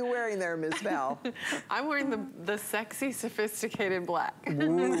color are you wearing there, Ms. Val? I'm wearing the sexy, sophisticated black.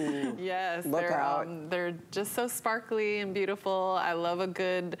 Ooh, yes, look out. They're just so sparkly and beautiful. I love a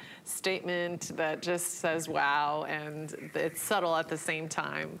good statement that just says wow, and it's subtle at the same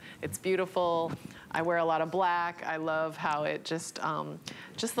time. It's beautiful. I wear a lot of black. I love how it just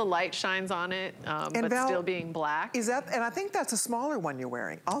the light shines on it, but Val, still being black. Is that, and I think that's a smaller one you're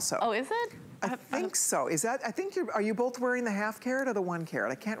wearing also. Oh, is it? I think so. Is that, I think are you both wearing the half carat or the 1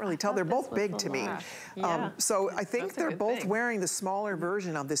 carat? I can't really tell. They're both big to me. Yeah. So I think they're both wearing the smaller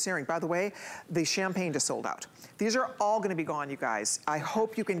version of this earring. By the way, the champagne just sold out. These are all gonna be gone, you guys. I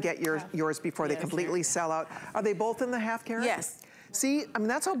hope you can get yours before they completely sell out. Are they both in the half carat? Yes. See, I mean,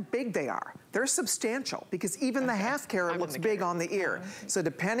 that's how big they are. They're substantial because even the half carat looks big on the ear. So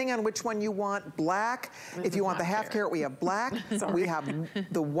depending on which one you want, black, if you want the half carat, we have black. We have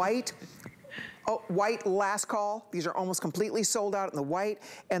the white. Oh, white last call. These are almost completely sold out in the white,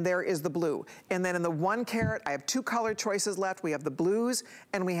 and there is the blue. And then in the 1 carat, I have 2 color choices left. We have the blues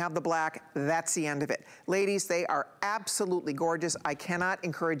and we have the black. That's the end of it. Ladies, they are absolutely gorgeous. I cannot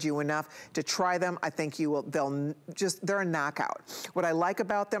encourage you enough to try them. I think you will, they're a knockout. What I like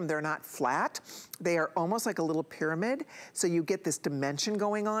about them, they're not flat. They are almost like a little pyramid. So you get this dimension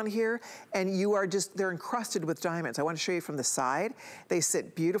going on here, and you are they're encrusted with diamonds. I want to show you from the side. They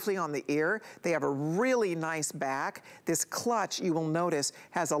sit beautifully on the ear. They have a really nice back. This clutch, you will notice,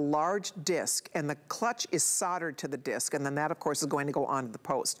 has a large disc, and the clutch is soldered to the disc, and then that, of course, is going to go onto the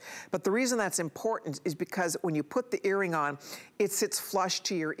post. But the reason that's important is because when you put the earring on, it sits flush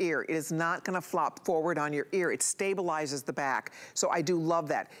to your ear. It is not gonna flop forward on your ear. It stabilizes the back. So I do love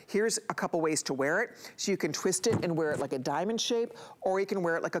that. Here's a couple ways to wear it. So you can twist it and wear it like a diamond shape, or you can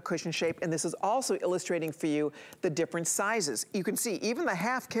wear it like a cushion shape. And this is also illustrating for you the different sizes. You can see even the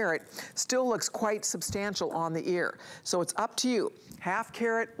 1/2 carat still looks quite substantial on the ear. So it's up to you. 1/2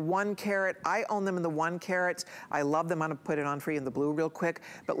 carat, 1 carat. I own them in the 1 carats. I love them. I'm gonna put it on for you in the blue real quick.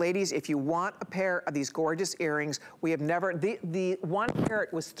 But ladies, if you want a pair of these gorgeous earrings, we have never, the 1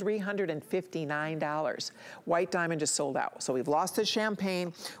 carat was $359. White diamond just sold out. So we've lost the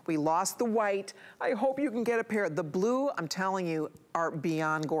champagne, we lost the white. I hope you can get a pair. The blue, I'm telling you, are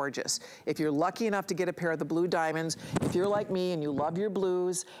beyond gorgeous. If you're lucky enough to get a pair of the blue diamonds, if you're like me and you love your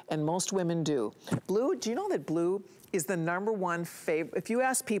blues, and most women do. Blue, do you know that blue is the #1 favorite? If you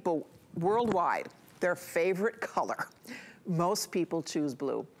ask people worldwide their favorite color, most people choose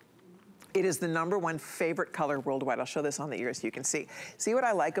blue. It is the #1 favorite color worldwide. I'll show this on the ear so you can see. See what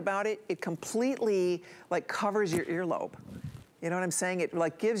I like about it? It completely like covers your earlobe. You know what I'm saying? It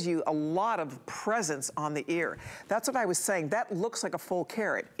like gives you a lot of presence on the ear. That's what I was saying. That looks like a full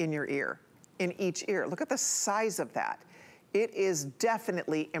carat in your ear, in each ear. Look at the size of that. It is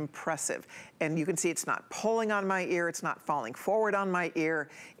definitely impressive. And you can see it's not pulling on my ear, it's not falling forward on my ear.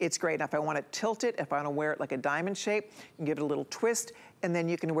 It's great. Now, if I want to tilt it, if I want to wear it like a diamond shape, you can give it a little twist, and then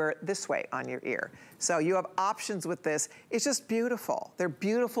you can wear it this way on your ear. So you have options with this. It's just beautiful. They're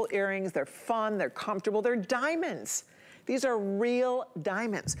beautiful earrings, they're fun, they're comfortable, they're diamonds. These are real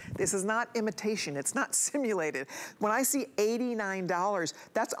diamonds. This is not imitation, it's not simulated. When I see $89,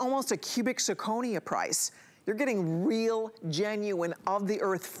 that's almost a cubic zirconia price. You're getting real, genuine, of the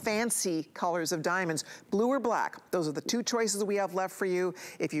earth, fancy colors of diamonds. Blue or black, those are the 2 choices we have left for you.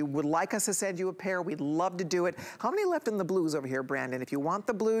 If you would like us to send you a pair, we'd love to do it. How many left in the blues over here, Brandon? If you want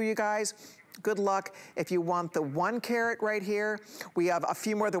the blue, you guys, good luck. If you want the 1 carat right here, we have a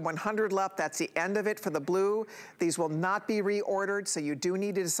few more than 100 left. That's the end of it for the blue. These will not be reordered, so you do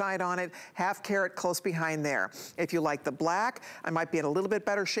need to decide on it. 1/2 carat close behind there. If you like the black, I might be in a little bit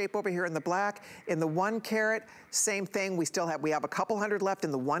better shape over here in the black. In the 1 carat, same thing. We have a couple hundred left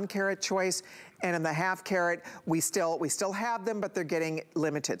in the 1 carat choice. And in the 1/2 carat, we still have them, but they're getting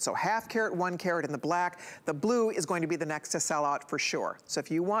limited. So 1/2 carat, 1 carat in the black. The blue is going to be the next to sell out for sure. So if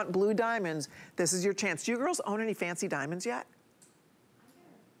you want blue diamonds, this is your chance. Do you girls own any fancy diamonds yet?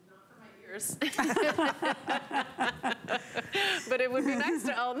 But it would be nice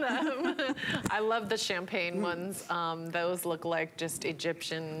to own them. I love the champagne ones. Those look like just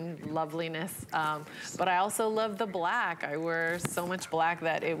Egyptian loveliness. But I also love the black. I wear so much black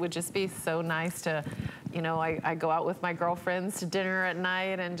that it would just be so nice to, you know, I go out with my girlfriends to dinner at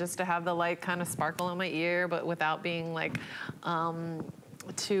night and just to have the light kind of sparkle in my ear, but without being like,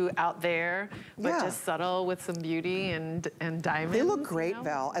 too out there, but just subtle with some beauty and diamonds. They look great, you know?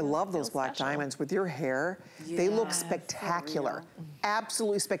 Val. I love those black diamonds with your hair. Yeah, they look spectacular.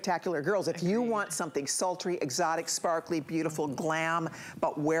 Absolutely spectacular. Girls, if you want something sultry, exotic, sparkly, beautiful, glam,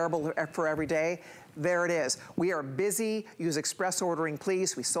 but wearable for every day, there it is. We are busy. Use express ordering,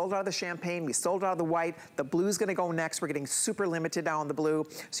 please. We sold out of the champagne. We sold out of the white. The blue's going to go next. We're getting super limited now on the blue,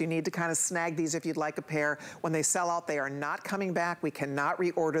 so you need to kind of snag these if you'd like a pair. When they sell out, they are not coming back. We cannot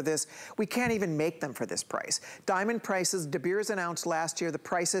reorder this. We can't even make them for this price. Diamond prices, De Beers announced last year, the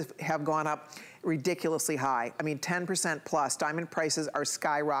prices have gone up ridiculously high. I mean, 10% plus. Diamond prices are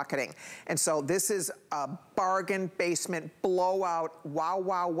skyrocketing. And so this is a bargain basement blowout, wow,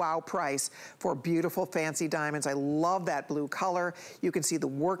 wow, wow price for beautiful fancy diamonds. I love that blue color. You can see the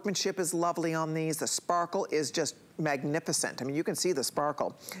workmanship is lovely on these. The sparkle is just magnificent. I mean, you can see the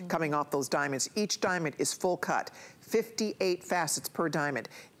sparkle coming off those diamonds. Each diamond is full cut. 58 facets per diamond,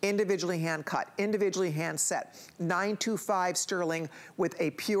 individually hand cut, individually hand set, 925 sterling with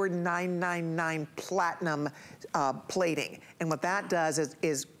a pure 999 platinum plating. And what that does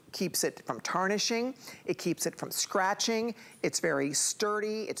is keeps it from tarnishing, it keeps it from scratching, It's very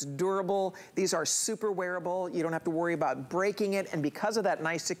sturdy, it's durable. These are super wearable. You don't have to worry about breaking it. And because of that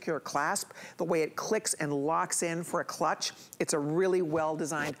nice secure clasp, the way it clicks and locks in for a clutch, it's a really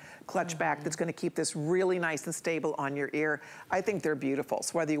well-designed clutch back that's gonna keep this really nice and stable on your ear. I think they're beautiful.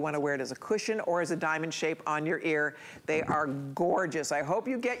 So whether you wanna wear it as a cushion or as a diamond shape on your ear, they are gorgeous. I hope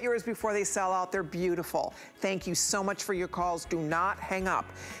you get yours before they sell out. They're beautiful. Thank you so much for your calls. Do not hang up.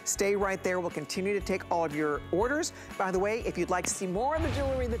 Stay right there. We'll continue to take all of your orders. By the way, if you'd like to see more of the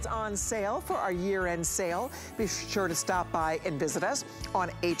jewelry that's on sale for our year-end sale, be sure to stop by and visit us on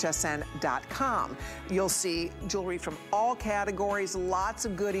hsn.com. You'll see jewelry from all categories, lots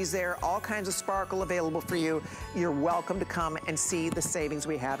of goodies there, all kinds of sparkle available for you. You're welcome to come and see the savings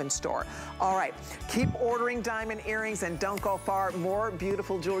we have in store. All right, keep ordering diamond earrings and don't go far. More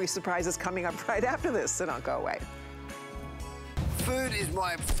beautiful jewelry surprises coming up right after this, so don't go away. Food is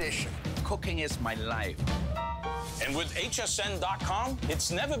my obsession. Cooking is my life. And with HSN.com,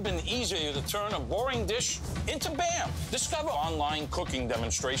 it's never been easier to turn a boring dish into BAM. Discover online cooking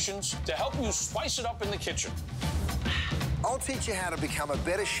demonstrations to help you spice it up in the kitchen. I'll teach you how to become a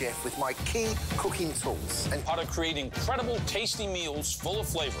better chef with my key cooking tools. And how to create incredible, tasty meals full of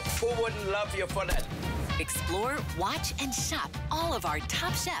flavor. Who wouldn't love you for that? Explore, watch, and shop all of our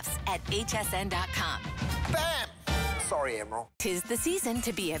top chefs at hsn.com. Bam! Sorry, Emerald. 'Tis the season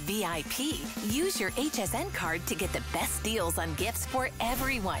to be a VIP. Use your HSN card to get the best deals on gifts for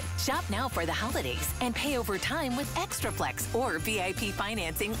everyone. Shop now for the holidays and pay over time with ExtraFlex or VIP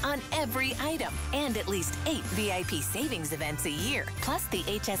financing on every item. And at least 8 VIP savings events a year. Plus, the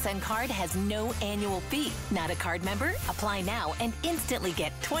HSN card has no annual fee. Not a card member? Apply now and instantly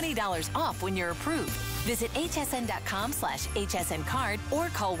get $20 off when you're approved. Visit hsn.com/HSN card or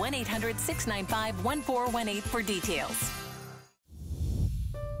call 1-800-695-1418 for details.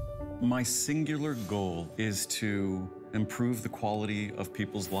 My singular goal is to improve the quality of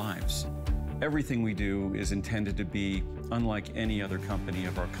people's lives. Everything we do is intended to be unlike any other company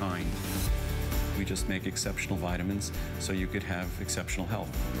of our kind. We just make exceptional vitamins so you could have exceptional health.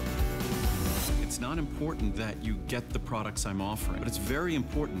 It's not important that you get the products I'm offering, but it's very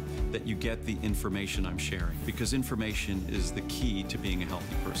important that you get the information I'm sharing, because information is the key to being a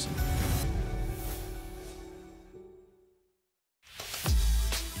healthy person.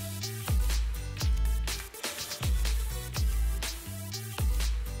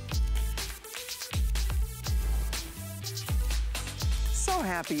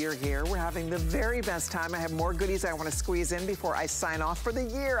 Happy you're here. We're having the very best time. I have more goodies I want to squeeze in before I sign off for the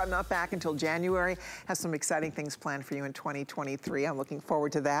year. I'm not back until January. Have some exciting things planned for you in 2023. I'm looking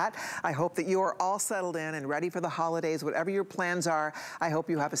forward to that. I hope that you are all settled in and ready for the holidays. Whatever your plans are, I hope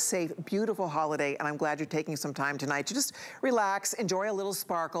you have a safe, beautiful holiday, and I'm glad you're taking some time tonight to just relax, enjoy a little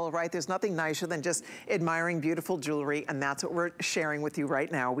sparkle, right? There's nothing nicer than just admiring beautiful jewelry, and that's what we're sharing with you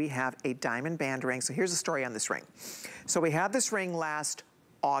right now. We have a diamond band ring. So here's the story on this ring. So we had this ring last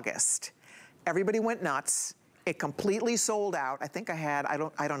August. Everybody went nuts. It completely sold out. I think I had, I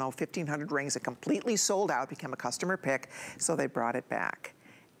don't know, 1,500 rings. It completely sold out, became a customer pick. So they brought it back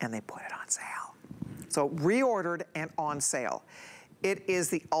and they put it on sale. So reordered and on sale. It is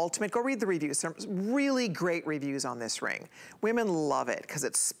the ultimate, go read the reviews. Some really great reviews on this ring. Women love it because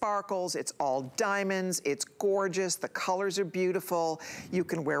it sparkles, it's all diamonds, it's gorgeous, the colors are beautiful. You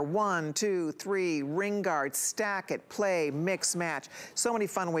can wear 1, 2, 3 ring guards, stack it, play, mix, match. So many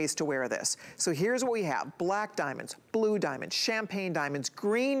fun ways to wear this. So here's what we have: black diamonds, blue diamonds, champagne diamonds,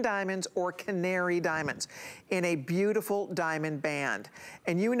 green diamonds, or canary diamonds in a beautiful diamond band.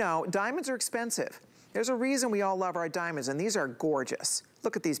 And you know, diamonds are expensive. There's a reason we all love our diamonds, and these are gorgeous.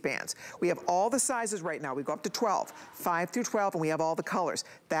 Look at these bands. We have all the sizes right now. We go up to 12, 5 through 12, and we have all the colors.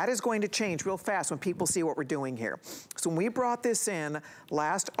 That is going to change real fast when people see what we're doing here. So when we brought this in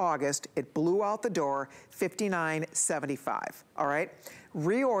last August, it blew out the door, $59.75, all right?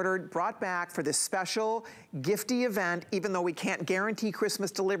 Reordered, brought back for this special gifty event. Even though we can't guarantee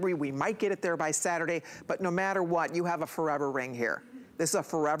Christmas delivery, we might get it there by Saturday, but no matter what, you have a forever ring here. This is a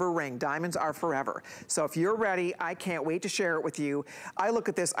forever ring. Diamonds are forever. So if you're ready, I can't wait to share it with you. I look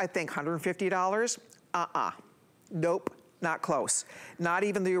at this, I think $150? Nope, not close. Not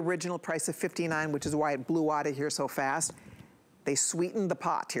even the original price of $59, which is why it blew out of here so fast. They sweetened the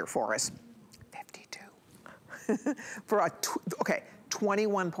pot here for us. 52. For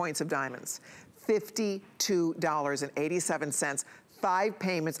 21 points of diamonds. $52.87. 5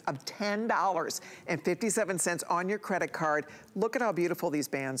 payments of $10.57 on your credit card. Look at how beautiful these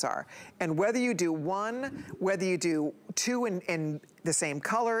bands are. And whether you do one, whether you do two in the same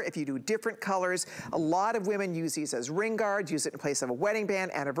color, if you do different colors, a lot of women use these as ring guards, use it in place of a wedding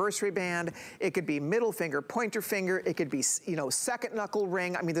band, anniversary band. It could be middle finger, pointer finger. It could be, you know, second knuckle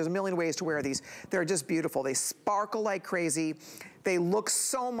ring. I mean, there's a million ways to wear these. They're just beautiful. They sparkle like crazy. They look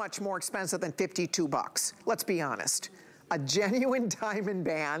so much more expensive than 52 bucks. Let's be honest. A genuine diamond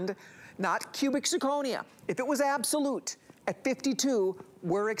band, not cubic zirconia. If it was absolute at 52,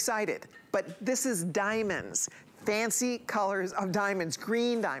 we're excited. But this is diamonds. Fancy colors of diamonds,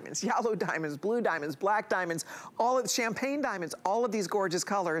 green diamonds, yellow diamonds, blue diamonds, black diamonds, all of champagne diamonds, all of these gorgeous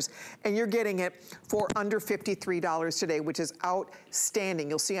colors, and you're getting it for under $53 today, which is outstanding.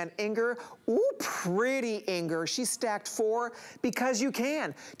 You'll see on Inger, ooh, pretty Inger. She stacked 4 because you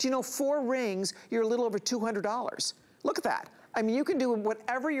can. Do you know 4 rings, you're a little over $200. Look at that. I mean, you can do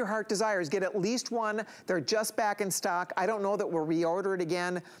whatever your heart desires. Get at least one. They're just back in stock. I don't know that we'll reorder it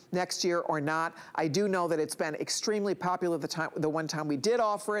again next year or not. I do know that it's been extremely popular the one time we did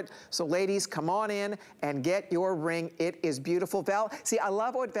offer it. So ladies, come on in and get your ring. It is beautiful. Val, see, I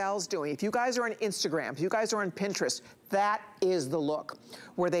love what Val's doing. If you guys are on Instagram, if you guys are on Pinterest, that is the look,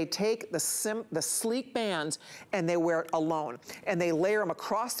 where they take the sleek bands and they wear it alone. And they layer them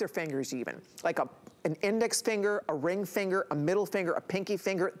across their fingers even, like an index finger, a ring finger, a middle finger, a pinky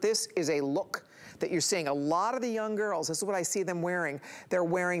finger. This is a look that you're seeing. A lot of the young girls, this is what I see them wearing. They're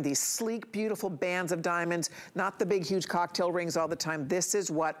wearing these sleek, beautiful bands of diamonds, not the big, huge cocktail rings all the time. This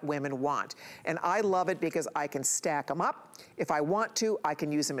is what women want. And I love it because I can stack them up. If I want to, I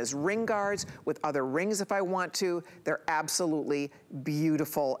can use them as ring guards with other rings if I want to. They're absolutely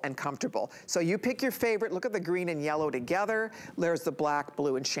beautiful and comfortable. So you pick your favorite. Look at the green and yellow together. There's the black,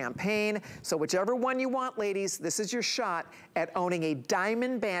 blue, and champagne. So whichever one you want, ladies, this is your shot at owning a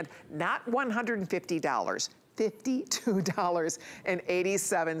diamond band, not $150,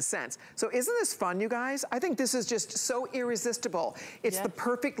 $52.87. So isn't this fun, you guys? I think this is just so irresistible. It's the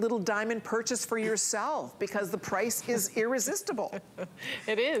perfect little diamond purchase for yourself because the price is irresistible.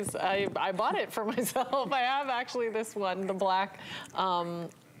 It is. I bought it for myself. I have actually this one, the black, and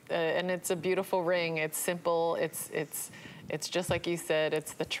it's a beautiful ring. It's simple. It's just like you said,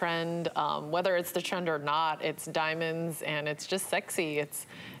 it's the trend. Whether it's the trend or not, it's diamonds and it's just sexy.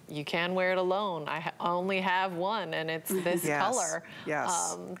 You can wear it alone. I only have one, and it's this color.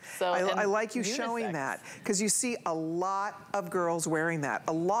 Yes. I like you showing that because you see a lot of girls wearing that.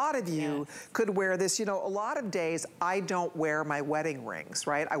 A lot of you could wear this. You know, a lot of days I don't wear my wedding rings,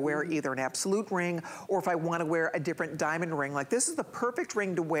 right? I wear either an absolute ring or if I want to wear a different diamond ring. Like this is the perfect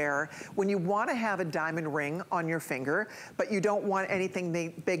ring to wear when you want to have a diamond ring on your finger, but you don't want anything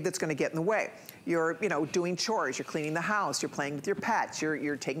big that's going to get in the way. You're, you know, doing chores, you're cleaning the house, you're playing with your pets,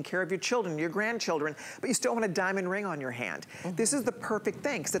 you're taking care of your children, your grandchildren, but you still want a diamond ring on your hand. This is the perfect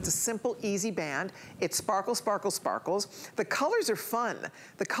thing because it's a simple, easy band. It sparkles, sparkles, sparkles. The colors are fun.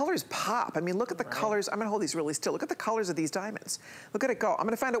 The colors pop. I mean, look at the colors. I'm gonna hold these really still. Look at the colors of these diamonds. Look at it go. I'm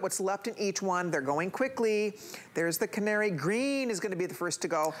gonna find out what's left in each one. They're going quickly. There's the canary. Green is gonna be the first to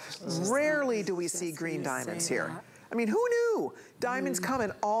go. Rarely do we see green diamonds here. I mean, who knew? Diamonds come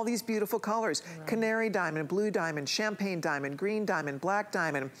in all these beautiful colors. Canary diamond, blue diamond, champagne diamond, green diamond, black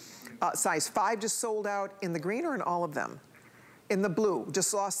diamond. Size 5 just sold out in the green or in all of them? In the blue,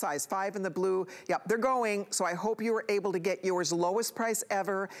 just lost size 5 in the blue. Yep, they're going, so I hope you were able to get yours. Lowest price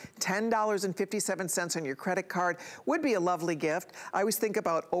ever, $10.57 on your credit card. Would be a lovely gift. I always think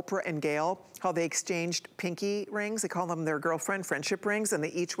about Oprah and Gail, how they exchanged pinky rings. They call them their girlfriend friendship rings, and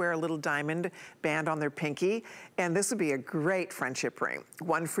they each wear a little diamond band on their pinky. And this would be a great friendship ring.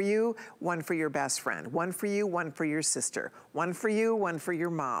 One for you, one for your best friend. One for you, one for your sister. One for you, one for your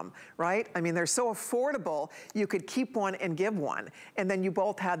mom, right? I mean, they're so affordable, you could keep one and give one. And then you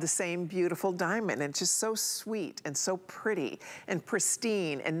both had the same beautiful diamond. And it's just so sweet and so pretty and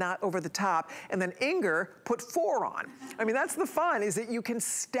pristine and not over the top. And then Inger put 4 on. I mean, that's the fun, is that you can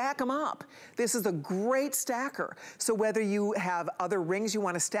stack them up. This is a great stacker. So whether you have other rings you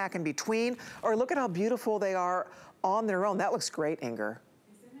want to stack in between, or look at how beautiful they are on their own. That looks great, Inger.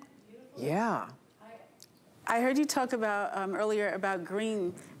 Isn't it beautiful? Yeah. I heard you talk about earlier about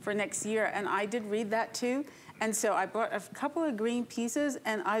green for next year, and I did read that too. And so I bought a couple of green pieces,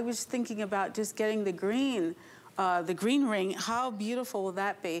 and I was thinking about just getting the green ring. How beautiful will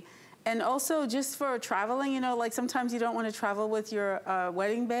that be? And also just for traveling, you know, like sometimes you don't want to travel with your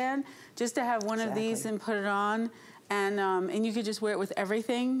wedding band, just to have one of these and put it on, and you could just wear it with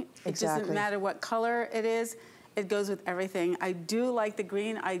everything. It doesn't matter what color it is. It goes with everything. I do like the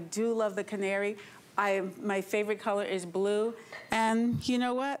green. I do love the canary. My favorite color is blue. And you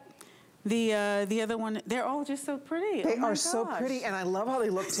know what? The other one, they're all just so pretty. They are so pretty, and I love how they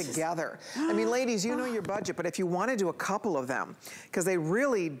look together. I mean, ladies, you know your budget, but if you want to do a couple of them, because they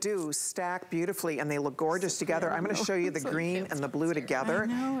really do stack beautifully and they look gorgeous together. I'm going to show you the green and the blue together.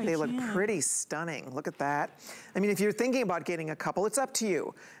 They look pretty stunning. Look at that. I mean, if you're thinking about getting a couple, it's up to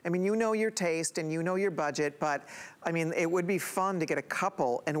you. I mean, you know your taste and you know your budget, but I mean, it would be fun to get a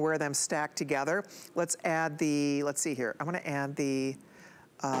couple and wear them stacked together. Let's add the, let's see here. I'm going to add the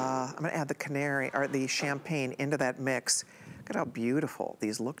canary, or the champagne into that mix. Look at how beautiful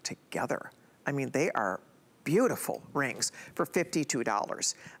these look together. I mean, they are beautiful rings for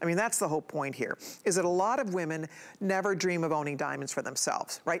 $52. I mean, that's the whole point here, is that a lot of women never dream of owning diamonds for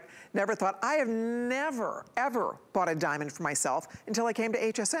themselves, right? Never thought, I have never, ever bought a diamond for myself until I came to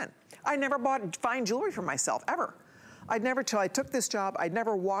HSN. I never bought fine jewelry for myself, ever. I'd never, till I took this job, I'd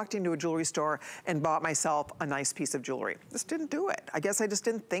never walked into a jewelry store and bought myself a nice piece of jewelry. Just didn't do it. I guess I just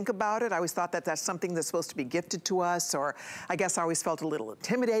didn't think about it. I always thought that that's something that's supposed to be gifted to us, or I guess I always felt a little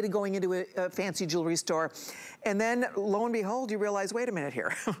intimidated going into a fancy jewelry store. And then, lo and behold, you realize, wait a minute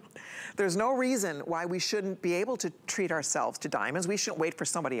here. There's no reason why we shouldn't be able to treat ourselves to diamonds. We shouldn't wait for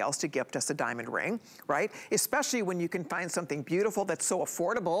somebody else to gift us a diamond ring, right? Especially when you can find something beautiful that's so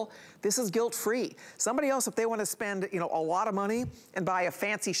affordable. This is guilt-free. Somebody else, if they want to spend, you know, a lot of money and buy a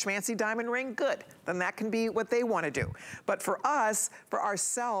fancy schmancy diamond ring, good. Then that can be what they want to do. But for us, for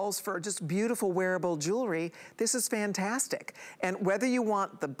ourselves, for just beautiful wearable jewelry, this is fantastic. And whether you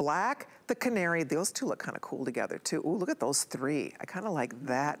want the black, the canary, those two look kind of cool together too. Ooh, look at those three. I kind of like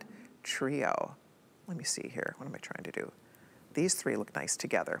that trio. Let me see here. What am I trying to do? These three look nice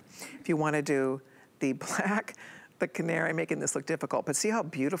together. If you want to do the black, the canary, making this look difficult, but see how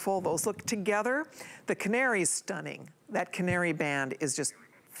beautiful those look together? The canary is stunning. That canary band is just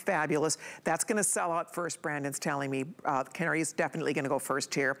fabulous. That's gonna sell out first, Brandon's telling me. Canary is definitely gonna go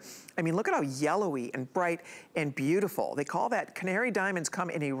first here. I mean, look at how yellowy and bright and beautiful. They call that, canary diamonds come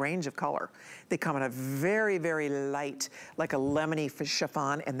in a range of color. They come in a very, very light, like a lemony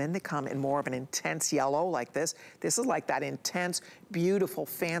chiffon, and then they come in more of an intense yellow like this. This is like that intense, beautiful,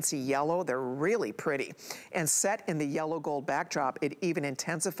 fancy yellow. They're really pretty. And set in the yellow gold backdrop, it even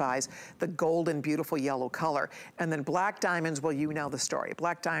intensifies the golden, beautiful yellow color. And then black diamonds, well, you know the story.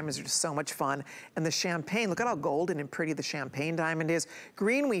 Black diamonds are just so much fun. And the champagne, look at how golden and pretty the champagne diamond is.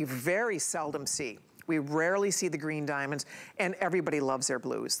 Green, we very seldom see. We rarely see the green diamonds, and everybody loves their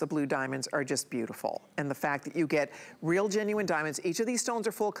blues. The blue diamonds are just beautiful. And the fact that you get real genuine diamonds, each of these stones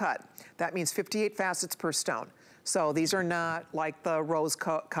are full cut. That means 58 facets per stone. So these are not like the rose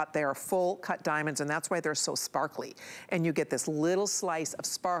cut, they are full cut diamonds, and that's why they're so sparkly. And you get this little slice of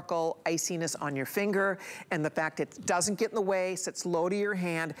sparkle, iciness on your finger, and the fact it doesn't get in the way, sits low to your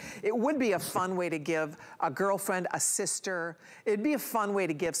hand. It would be a fun way to give a girlfriend, a sister. It'd be a fun way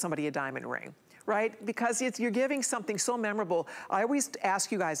to give somebody a diamond ring, right? Because you're giving something so memorable. I always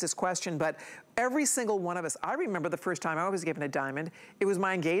ask you guys this question, but every single one of us, I remember the first time I was given a diamond, it was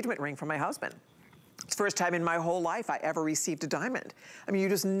my engagement ring from my husband. It's the first time in my whole life I ever received a diamond. I mean, you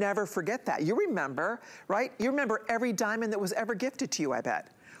just never forget that. You remember, right? You remember every diamond that was ever gifted to you, I bet.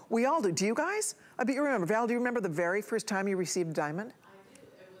 We all do. Do you guys? I bet you remember. Val, do you remember the very first time you received a diamond? I do.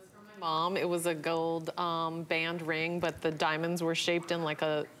 It was from my mom. It was a gold band ring, but the diamonds were shaped in like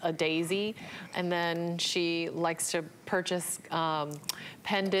a daisy. And then she likes to purchase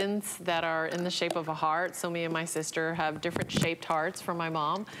pendants that are in the shape of a heart. So me and my sister have different shaped hearts for my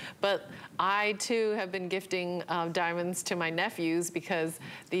mom. But I too have been gifting diamonds to my nephews because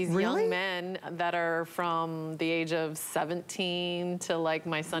these young men that are from the age of 17 to like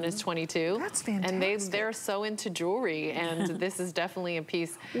my son is 22. That's fantastic. And they're so into jewelry, and this is definitely a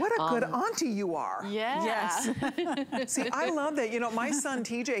piece. What a good auntie you are. Yeah. Yes. See, I love that. You know, my son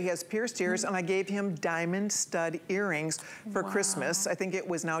TJ has pierced ears, and I gave him diamond stud earrings for Christmas. I think it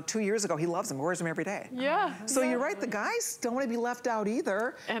was now 2 years ago. He loves them, wears them every day. Yeah. So you're right, the guys don't want to be left out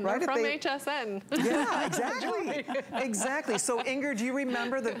either. And right? they're from HSN. Yeah, exactly. Exactly. So Inger, do you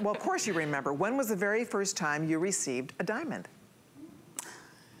remember well, of course you remember. When was the very first time you received a diamond?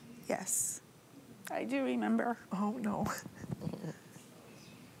 Yes, I do remember. Oh, no.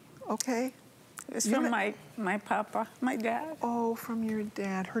 Okay. It was from my papa, my dad. Oh, from your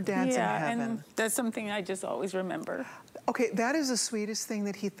dad. Her dad's in heaven. And that's something I just always remember. Okay, that is the sweetest thing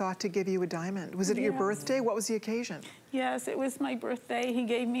that he thought to give you a diamond. Was it your birthday? What was the occasion? Yes, it was my birthday. He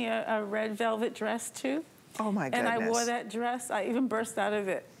gave me a red velvet dress too. Oh my goodness. And I wore that dress. I even burst out of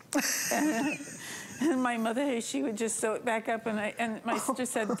it. And my mother, she would just sew it back up, and my sister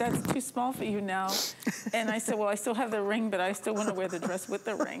said, that's too small for you now. And I said, well, I still have the ring, but I still want to wear the dress with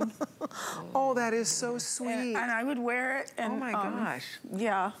the ring. Oh, that is so sweet. And I would wear it. And, oh my gosh.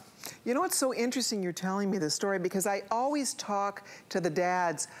 Yeah. You know what's so interesting you're telling me this story, because I always talk to the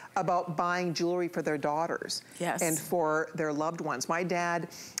dads about buying jewelry for their daughters. Yes. And for their loved ones. My dad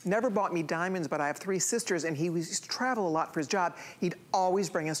never bought me diamonds, but I have 3 sisters, and he used to travel a lot for his job. He'd always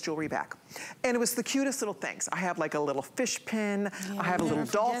bring us jewelry back. And it was the cutest little things. I have like a little fish pin, I have a little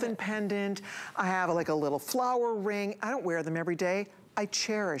dolphin pendant, I have like a little flower ring. I don't wear them every day. I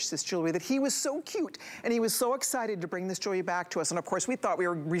cherish this jewelry that he was so cute, and he was so excited to bring this jewelry back to us. And of course, we thought we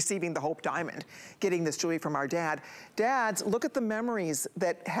were receiving the Hope Diamond, getting this jewelry from our dad. Dads, look at the memories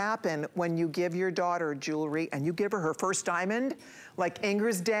that happen when you give your daughter jewelry and you give her her first diamond, like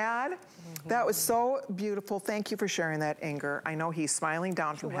Inger's dad. That was so beautiful. Thank you for sharing that, Inger. I know he's smiling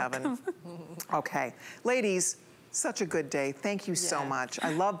down from heaven. Okay, ladies, such a good day. Thank you so much.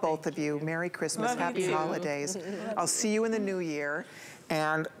 I love both of you. Merry Christmas, happy holidays. I'll see you in the new year.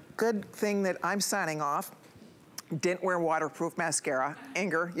 And good thing that I'm signing off. Didn't wear waterproof mascara.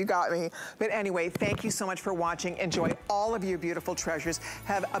 Inger, you got me. But anyway, thank you so much for watching. Enjoy all of your beautiful treasures.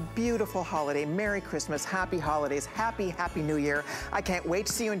 Have a beautiful holiday. Merry Christmas, happy holidays, happy New Year. I can't wait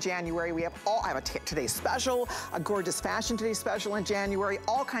to see you in January. We have I have a today's special, a gorgeous fashion today special in January,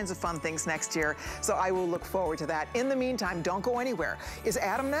 all kinds of fun things next year. So I will look forward to that. In the meantime, don't go anywhere. Is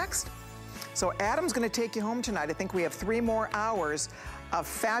Adam next? So Adam's gonna take you home tonight. I think we have 3 more hours of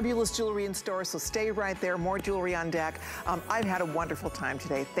fabulous jewelry in store, so stay right there, more jewelry on deck. I've had a wonderful time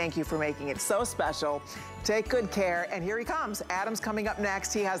today. Thank you for making it so special. Take good care, and here he comes. Adam's coming up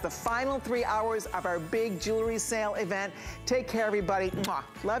next. He has the final 3 hours of our big jewelry sale event. Take care, everybody. Mwah.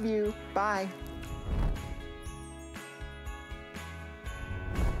 Love you. Bye.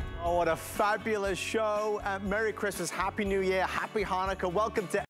 Oh, what a fabulous show. Merry Christmas, Happy New Year, Happy Hanukkah. Welcome to